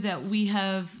 too, that we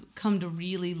have come to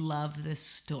really love this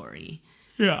story.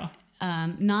 Yeah.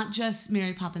 Not just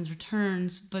Mary Poppins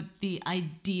Returns, but the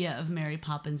idea of Mary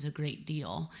Poppins a great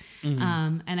deal.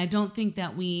 And I don't think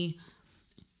that we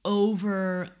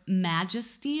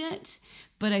over-majesty it,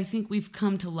 but I think we've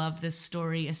come to love this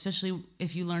story, especially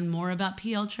if you learn more about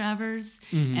P.L. Travers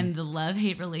and the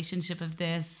love-hate relationship of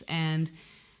this, and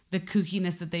the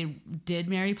kookiness that they did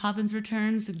Mary Poppins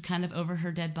Returns and kind of over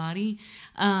her dead body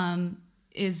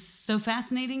is so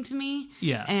fascinating to me.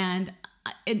 Yeah. And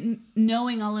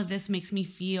knowing all of this makes me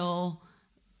feel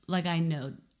like I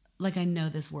know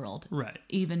this world. Right.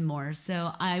 Even more.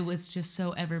 So I was just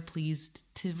so ever pleased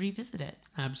to revisit it.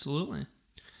 Absolutely.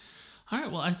 All right.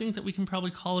 Well, I think that we can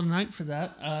probably call it a night for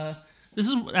that. This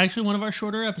is actually one of our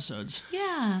shorter episodes.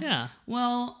 Yeah. Yeah.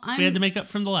 Well, we had to make up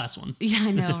from the last one. Yeah,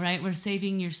 I know, right? We're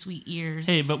saving your sweet ears.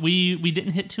 Hey, but we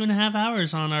didn't hit 2.5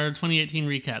 hours on our 2018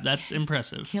 recap. That's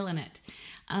impressive. Killing it.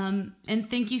 And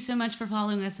thank you so much for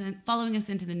following us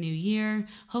into the new year.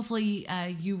 Hopefully,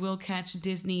 you will catch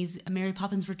Disney's Mary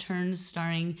Poppins Returns,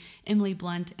 starring Emily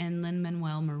Blunt and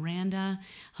Lin-Manuel Miranda.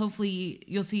 Hopefully,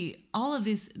 you'll see all of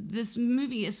this. This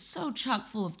movie is so chock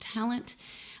full of talent.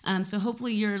 So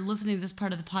hopefully you're listening to this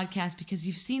part of the podcast because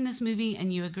you've seen this movie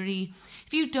and you agree.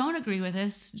 If you don't agree with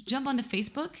us, jump onto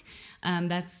Facebook.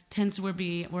 That tends to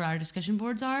where our discussion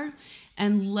boards are,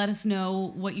 and let us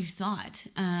know what you thought.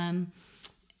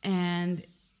 And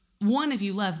one, if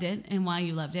you loved it and why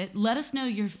you loved it. Let us know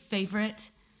your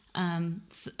favorite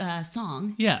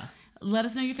song. Yeah. Let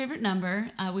us know your favorite number.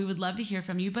 We would love to hear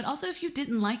from you. But also, if you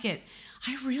didn't like it,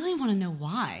 I really want to know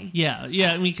why. Yeah.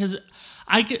 I mean, because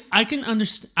I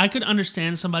could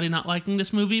understand somebody not liking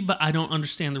this movie, but I don't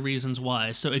understand the reasons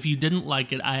why. So if you didn't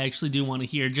like it, I actually do want to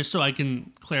hear, just so I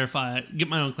can clarify, get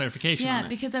my own clarification. Yeah, on it.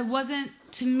 because I wasn't.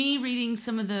 To me, reading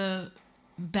some of the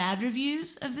bad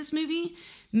reviews of this movie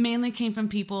mainly came from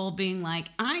people being like,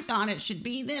 "I thought it should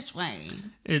be this way."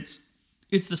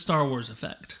 It's the Star Wars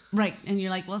effect. Right. And you're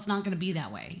like, well, it's not going to be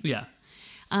that way. Yeah.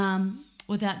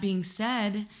 With that being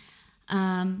said,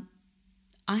 I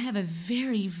have a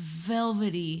very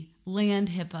velvety land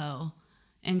hippo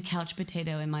and couch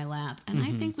potato in my lap. And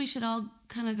I think we should all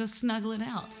kind of go snuggle it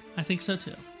out. I think so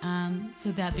too.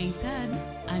 So that being said,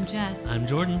 I'm Jess. I'm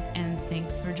Jordan. And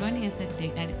thanks for joining us at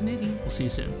Date Night at the Movies. We'll see you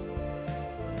soon.